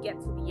 I can get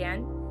to the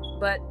end.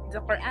 But the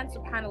Quran,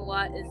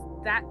 subhanAllah, is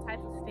that type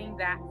of thing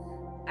that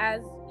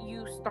as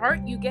you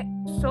start, you get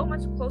so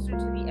much closer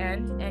to the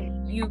end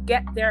and you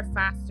get there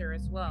faster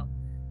as well.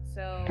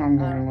 So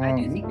I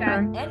do think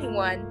that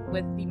anyone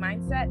with the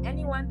mindset,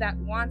 anyone that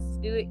wants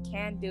to do it,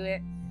 can do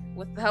it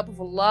with the help of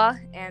Allah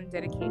and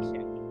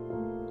dedication.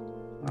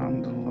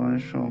 Alhamdulillah,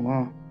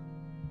 inshallah.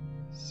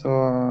 So,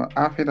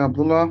 Afid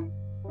Abdullah,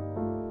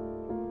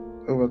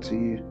 over to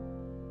you.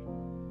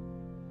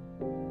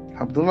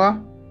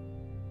 Abdullah?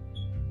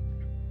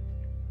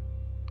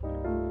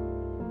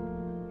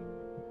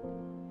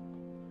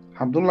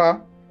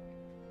 Abdullah?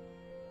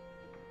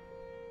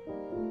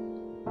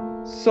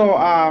 So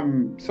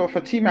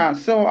Fatima,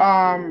 so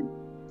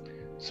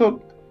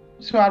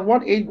at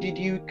what age did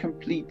you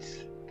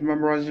complete the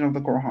memorization of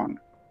the Quran?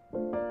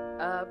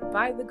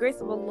 By the grace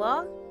of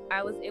Allah,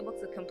 I was able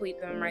to complete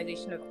the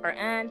memorization of the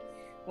Quran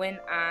when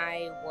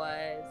I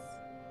was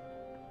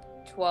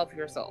 12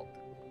 years old.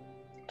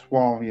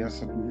 12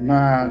 years old.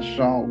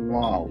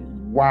 MashaAllah.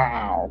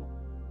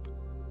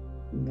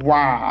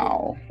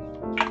 Wow.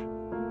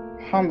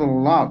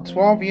 Alhamdulillah.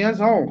 12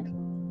 years old.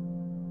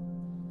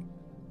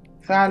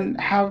 And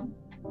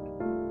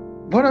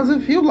what does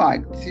it feel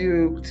like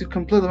to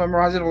complete the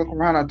memorization of the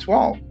Quran at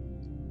 12?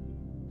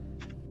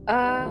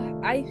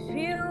 I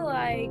feel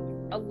like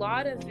a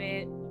lot of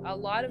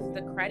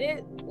the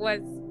credit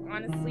was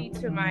honestly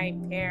to my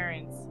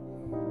parents,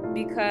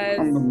 because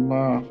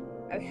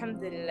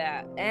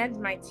Alhamdulillah, and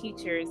my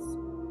teachers,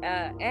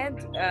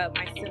 and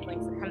my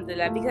siblings,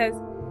 Alhamdulillah, because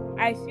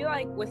I feel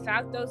like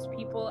without those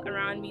people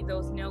around me, there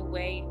was no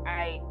way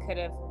I could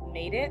have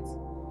made it.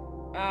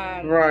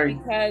 Right.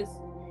 Because,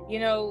 you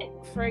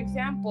know, for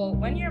example,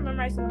 when you're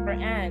memorizing the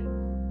Quran,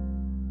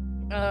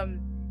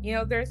 you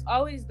know, there's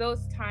always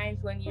those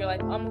times when you're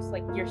like almost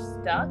like you're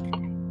stuck.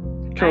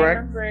 Correct.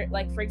 I remember,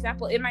 like, for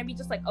example, it might be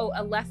just like,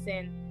 a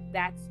lesson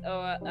that's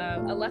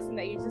a lesson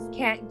that you just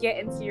can't get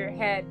into your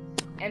head,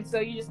 and so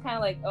you just kind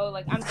of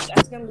like, I'm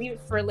just gonna leave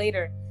it for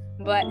later.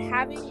 But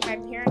having my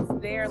parents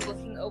there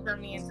looking over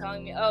me and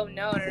telling me, oh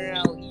no,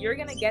 you're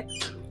gonna get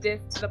this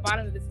to the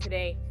bottom of this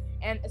today,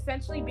 and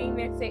essentially being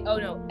there to say, oh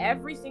no,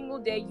 every single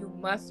day you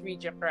must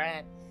read your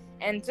Quran.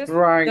 And just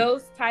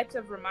those types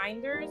of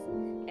reminders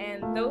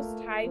and those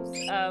types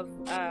of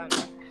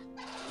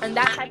and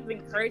that type of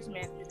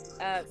encouragement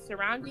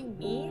surrounding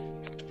me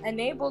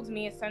enabled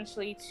me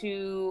essentially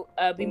to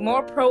be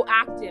more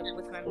proactive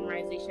with my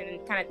memorization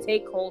and kind of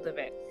take hold of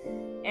it.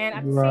 And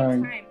at the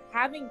same time,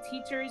 having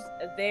teachers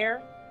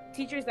there,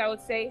 teachers that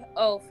would say,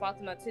 oh,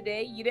 Fatima,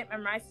 today you didn't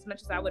memorize as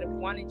much as I would have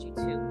wanted you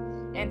to.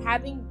 And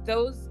having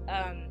those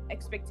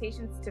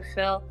expectations to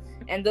fill,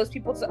 and those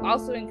people to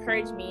also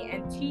encourage me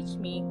and teach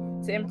me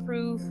to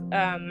improve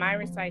my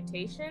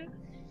recitation,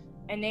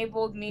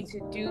 enabled me to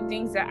do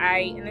things that I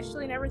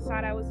initially never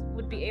thought I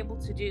would be able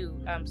to do,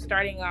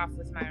 starting off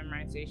with my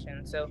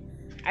memorization. So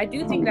I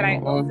do think that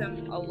I owe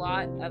them a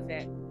lot of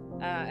it,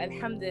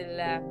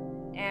 alhamdulillah.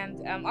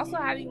 And also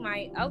having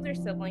my elder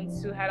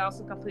siblings who had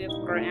also completed the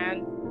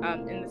Quran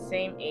in the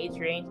same age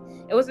range,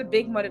 it was a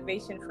big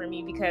motivation for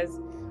me because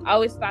I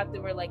always thought they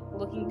were like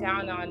looking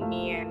down on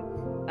me and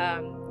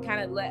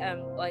kind of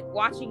like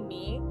watching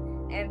me,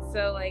 and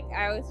so like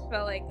I always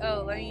felt like,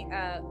 oh, let me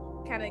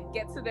kind of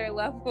get to their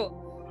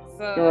level.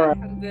 So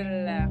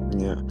alhamdulillah,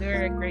 Yeah.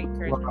 they're a great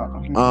person.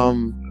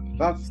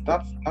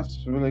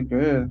 That's really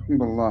good.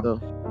 Alhamdulillah. So,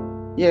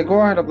 Yeah,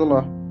 go ahead,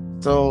 Abdullah.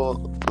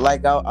 so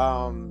like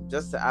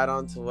just to add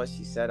on to what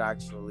she said,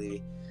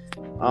 actually,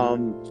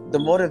 the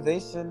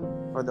motivation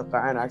for the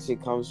Quran actually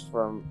comes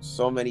from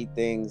so many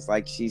things.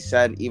 Like she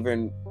said,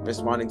 even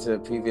responding to the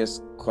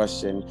previous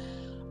question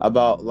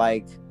about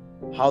like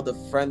how the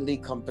friendly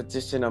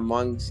competition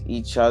amongst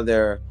each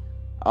other,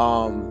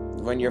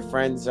 when your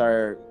friends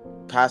are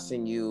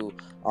passing you,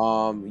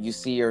 you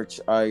see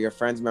your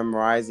friends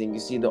memorizing, you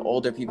see the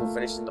older people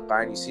finishing the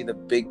Quran, you see the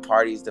big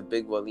parties, the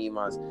big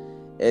walimas.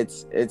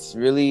 It's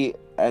really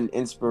an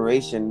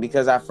inspiration,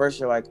 because at first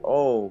you're like,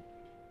 oh,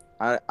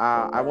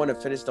 I want to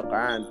finish the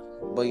Quran,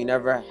 but you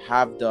never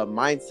have the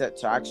mindset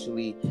to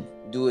actually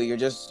do it. You're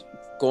just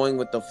going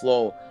with the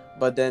flow.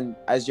 But then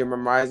as you're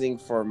memorizing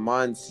for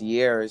months,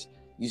 years,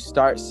 you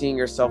start seeing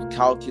yourself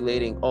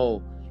calculating,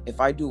 oh, if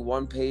I do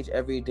one page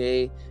every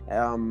day,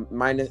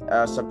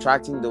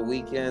 subtracting the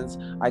weekends,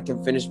 I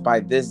can finish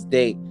by this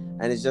date.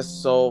 And it's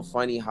just so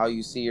funny how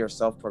you see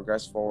yourself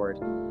progress forward.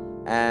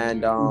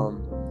 And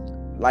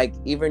like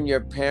even your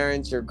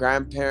parents, your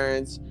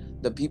grandparents,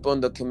 the people in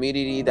the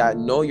community that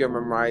know you're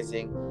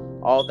memorizing,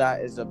 all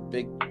that is a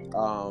big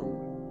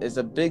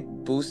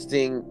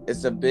boosting. It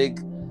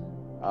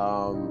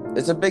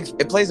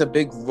plays a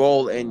big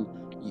role in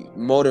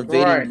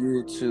motivating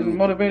you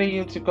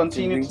to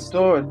continue reach. to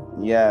do it.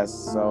 Yes,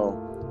 so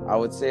I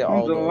would say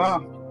all those.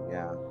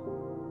 Yeah,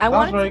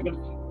 that's very good.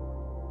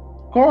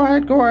 Go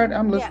ahead.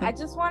 I'm listening. Yeah, I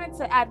just wanted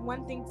to add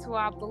one thing to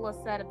what Abdullah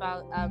said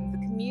about the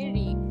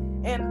community,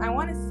 and I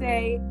want to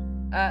say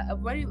a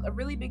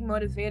really big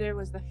motivator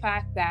was the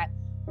fact that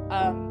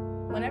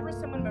whenever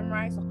someone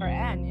memorized the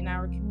Quran in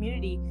our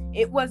community,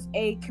 it was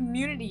a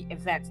community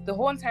event. The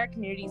whole entire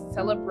community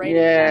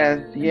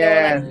celebrated.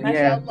 Yes,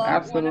 mashallah,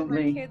 absolutely. One of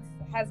our kids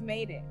has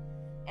made it,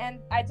 and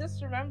I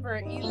just remember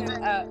even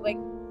like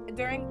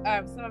during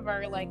some of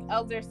our like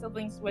elder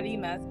siblings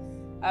walimas.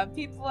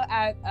 People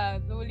at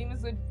the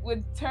walimas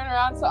would turn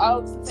around to all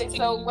of us and say,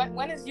 so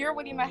when is your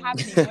walima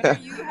happening? When are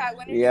you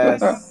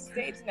going on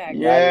stage next?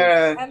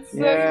 Yeah. And so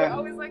you're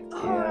always like,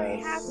 oh,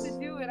 I have to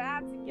do it. I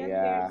have to get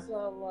there.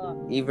 So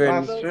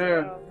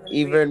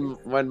even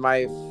when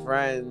my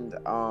friend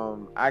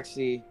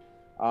actually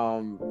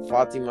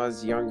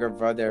Fatima's younger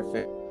brother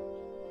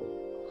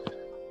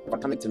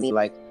coming to me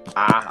like,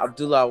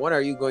 Abdullah, when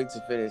are you going to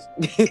finish?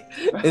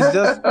 It's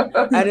just,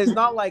 and it's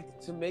not like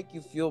to make you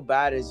feel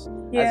bad, as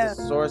a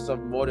source of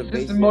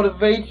motivation. Just to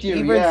motivate you.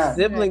 Even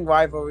sibling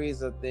rivalry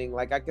is a thing.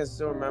 Like I can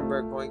still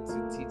remember going to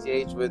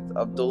TTH with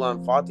Abdullah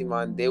and Fatima,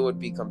 and they would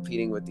be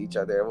competing with each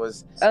other. It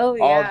was all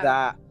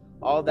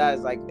that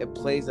is like, it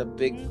plays a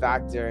big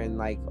factor in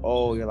like,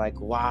 oh, you're like,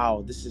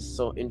 wow, this is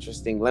so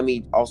interesting. Let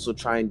me also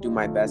try and do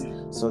my best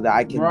so that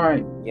I can.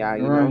 Right. Yeah.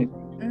 You know.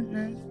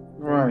 Mm-hmm.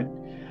 Right.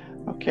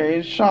 Okay,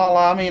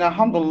 inshallah. I mean,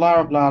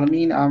 alhamdulillah, Rabbil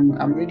Alameen.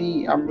 I'm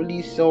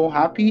really so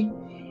happy.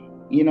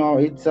 You know,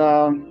 it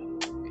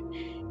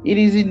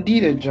is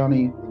indeed a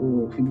journey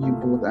for you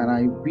both, and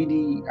I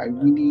really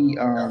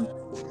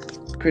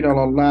pray that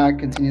Allah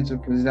continue to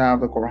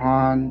preserve the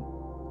Quran,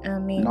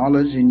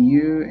 knowledge in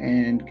you,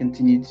 and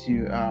continue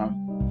to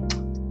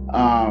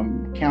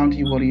count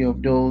you worthy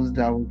of those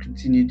that will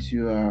continue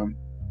to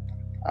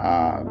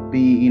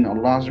be in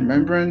Allah's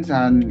remembrance.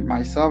 And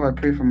myself, I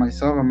pray for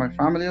myself and my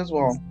family as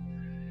well.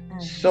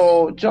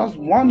 So just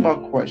one more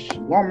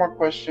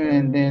question,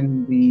 and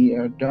then we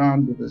are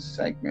done with this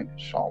segment,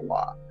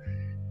 inshallah.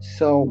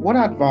 So what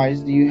advice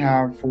do you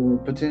have for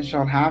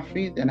potential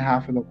Hafiz and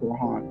Hafiz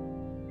al-Quran?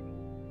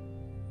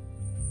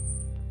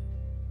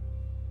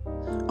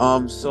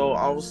 So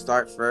I will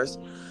start first.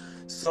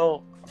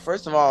 So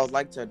first of all, I'd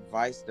like to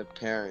advise the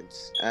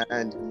parents,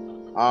 and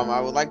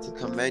I would like to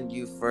commend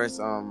you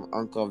first,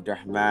 Uncle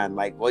Abdurrahman,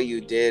 like what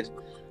you did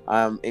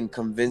in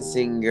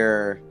convincing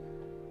your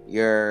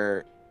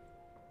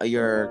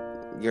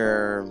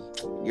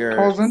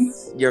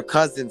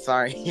cousin,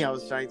 sorry, I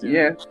was trying to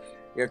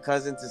your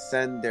cousin to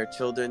send their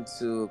children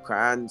to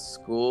Quran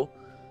school.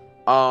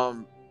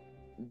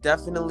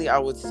 Definitely I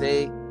would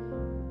say,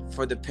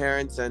 for the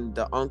parents and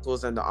the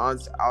uncles and the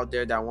aunts out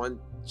there that want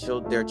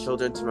their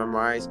children to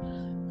memorize,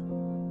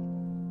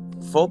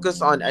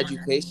 focus on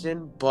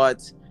education,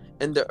 but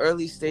in the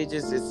early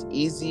stages it's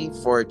easy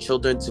for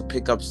children to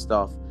pick up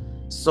stuff.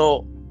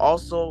 So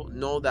also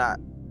know that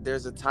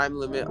there's a time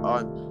limit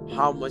on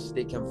how much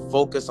they can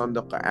focus on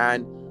the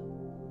Quran,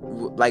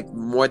 like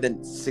more than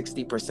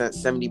 60%,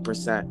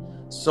 70%.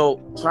 So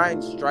try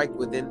and strike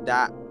within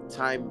that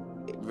time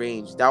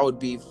range. That would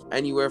be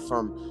anywhere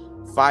from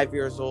 5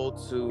 years old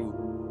to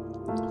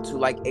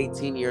like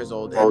 18 years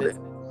old.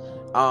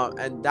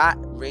 And that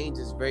range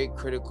is very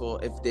critical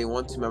if they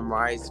want to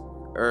memorize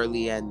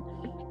early and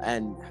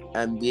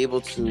be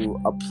able to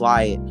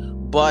apply it.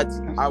 But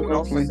I would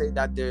also Absolutely. say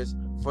that there's,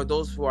 for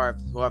those who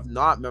have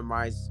not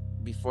memorized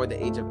before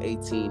the age of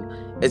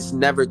 18, it's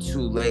never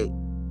too late.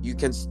 You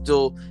can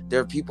still, there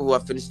are people who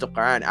have finished the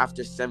Quran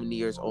after 70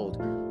 years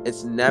old.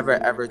 It's never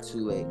ever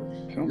too late.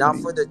 Now,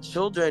 for the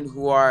children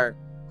who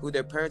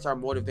their parents are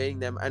motivating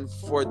them, and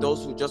for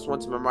those who just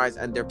want to memorize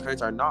and their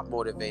parents are not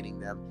motivating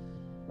them,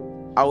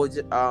 I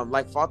would,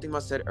 like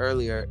Fatima said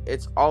earlier,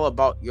 it's all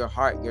about your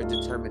heart, your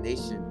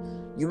determination.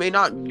 You may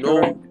not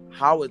know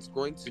how it's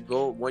going to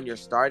go when you're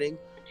starting,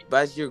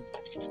 but as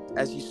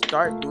you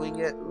start doing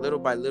it little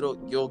by little,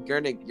 you're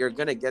gonna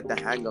get the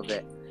hang of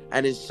it,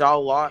 and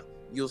inshallah,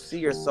 you'll see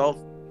yourself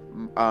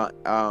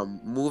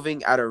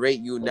moving at a rate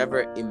you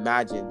never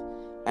imagined,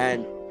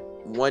 and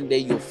one day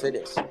you'll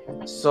finish.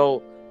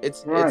 So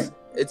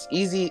it's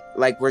easy,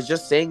 like we're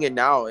just saying it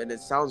now, and it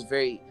sounds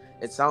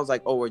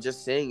like, oh, we're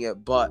just saying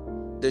it, but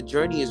the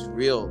journey is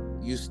real.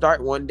 You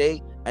start one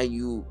day, and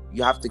you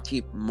have to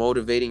keep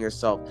motivating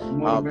yourself.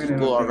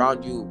 People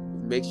around you,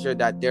 make sure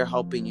that they're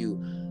helping you,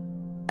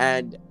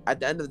 and at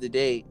the end of the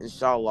day,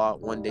 inshallah,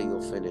 one day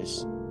you'll finish.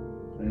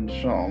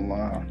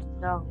 Inshallah.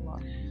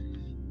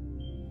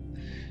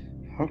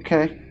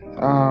 Okay.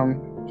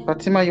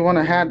 Fatima, you want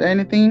to add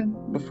anything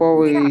before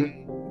we? Yeah.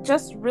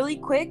 Just really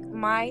quick,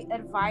 my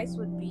advice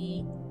would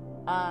be,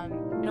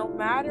 no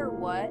matter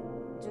what,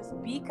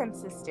 just be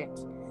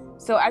consistent.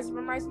 So as you're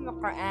memorizing the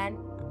Quran,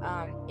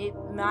 it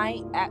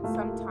might at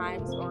some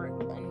times or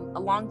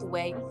along the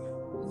way,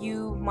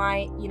 you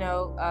might,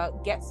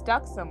 get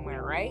stuck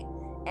somewhere, right?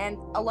 And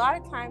a lot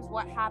of times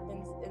what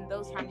happens in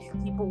those times,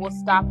 people will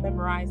stop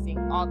memorizing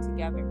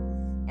altogether.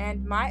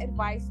 And my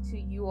advice to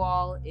you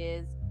all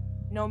is,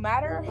 no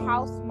matter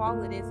how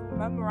small it is,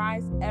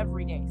 memorize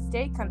every day.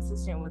 Stay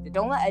consistent with it.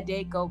 Don't let a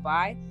day go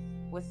by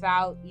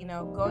without,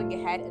 going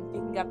ahead and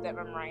picking up that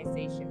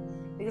memorization.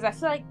 Because I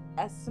feel like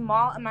a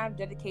small amount of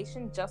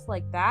dedication just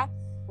like that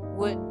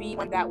would be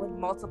one that would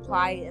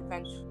multiply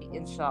eventually,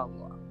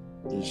 inshallah.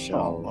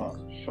 Inshallah.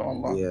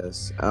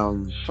 Yes.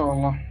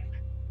 Inshallah.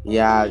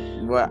 Yeah,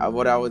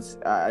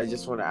 I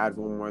just want to add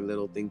one more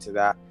little thing to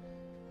that.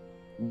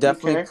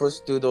 Definitely push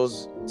through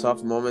those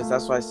tough moments.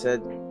 That's why I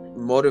said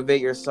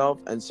motivate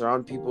yourself and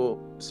surround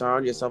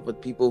yourself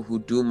with people who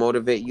do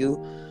motivate you,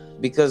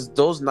 because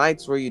those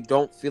nights where you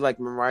don't feel like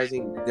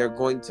memorizing, they're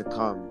going to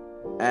come,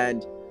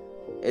 and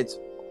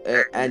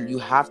you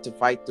have to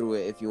fight through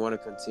it if you want to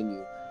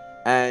continue.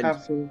 And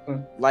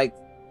absolutely, like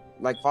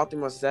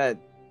Fatima said,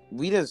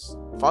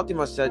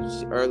 Fatima said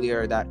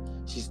earlier that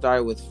she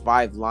started with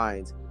 5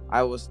 lines.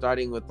 I was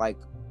starting with I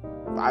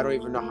don't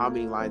even know how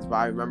many lines, but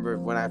I remember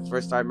when I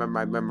first started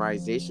my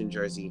memorization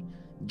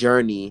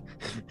journey,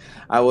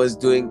 I was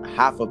doing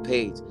half a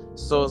page.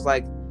 So it's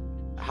like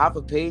half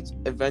a page.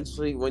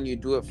 Eventually, when you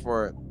do it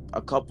for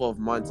a couple of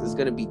months, it's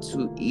going to be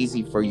too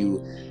easy for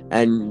you,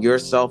 and you're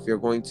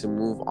going to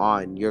move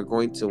on. You're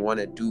going to want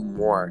to do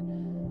more.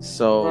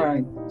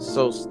 So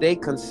stay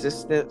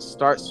consistent,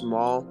 start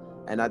small,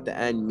 and at the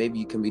end, maybe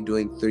you can be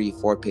doing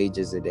 3-4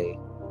 pages a day.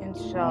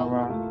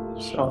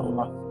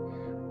 Inshallah.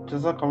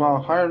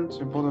 Jazakallah khairan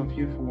to both of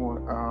you for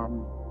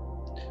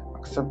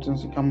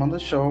acceptance to come on the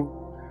show.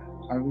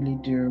 I really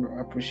do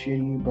appreciate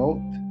you both,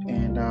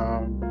 and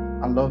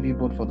I love you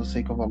both for the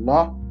sake of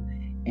Allah.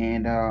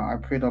 And I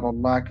pray that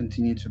Allah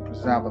continue to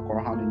preserve the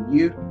Quran in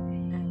you.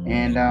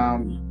 And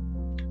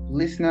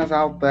listeners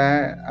out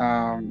there,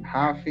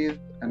 Hafiz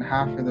and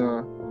Hafiz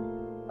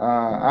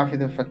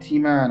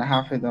Fatima and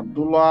Hafiz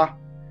Abdullah,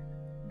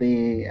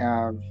 they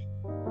have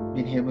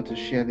been able to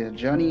share their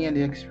journey and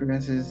the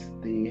experiences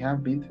they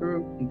have been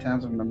through in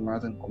terms of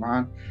memorizing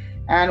Quran.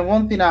 And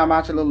one thing I'm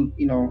actually,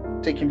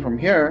 taking from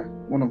here,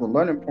 one of the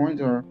learning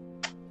points are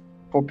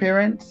for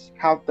parents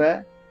out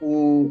there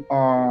who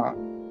are,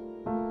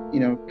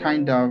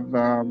 kind of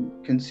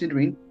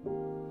considering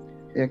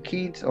their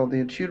kids or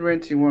their children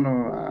to want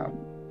to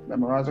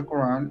memorize the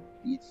Quran.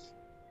 Please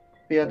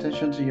pay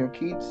attention to your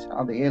kids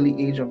at the early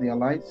age of their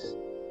lives.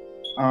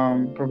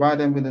 Provide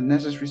them with the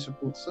necessary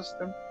support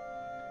system,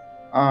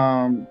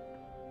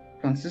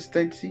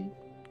 consistency,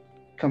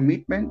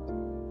 commitment,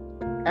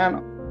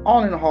 and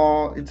all in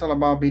all, it's all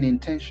about being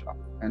intentional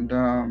and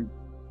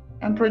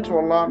pray to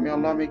Allah. May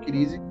Allah make it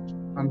easy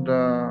and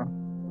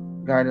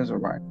guide us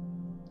aright.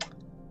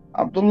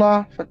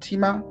 Abdullah,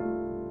 Fatima,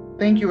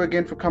 thank you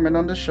again for coming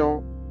on the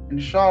show.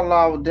 Inshallah,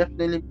 I will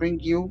definitely bring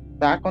you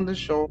back on the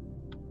show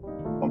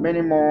for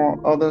many more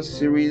other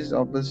series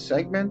of this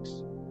segment,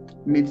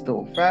 Meet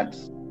the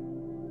Facts.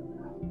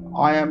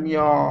 I am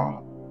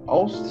your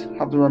host,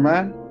 Abdul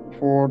Rahman,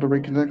 for the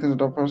Reconnecting the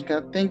Dot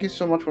podcast. Thank you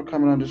so much for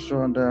coming on the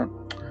show, and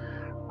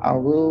I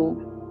will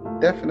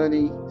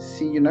definitely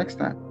see you next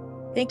time.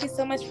 Thank you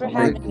so much for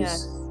having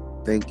us.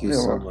 Thank you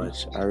so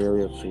much. I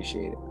really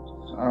appreciate it.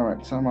 All right.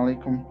 Assalamu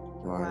alaikum.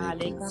 Wa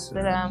alaikum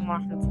assalam wa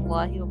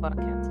rahmatullahi wa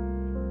barakatuh.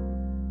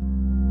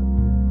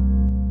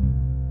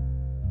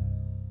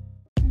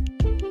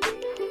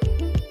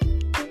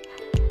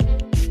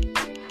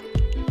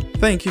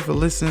 Thank you for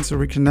listening to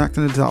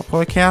Reconnecting the Dot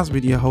podcast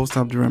with your host,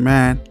 Abdul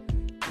Rahman.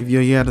 If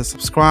you're yet to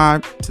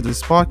subscribe to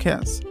this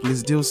podcast,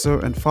 please do so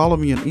and follow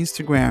me on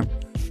Instagram,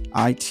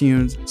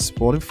 iTunes,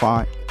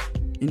 Spotify,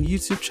 and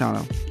YouTube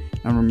channel.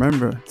 And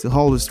remember to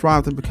always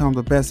strive to become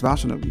the best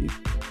version of you.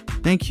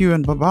 Thank you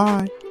and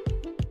bye-bye.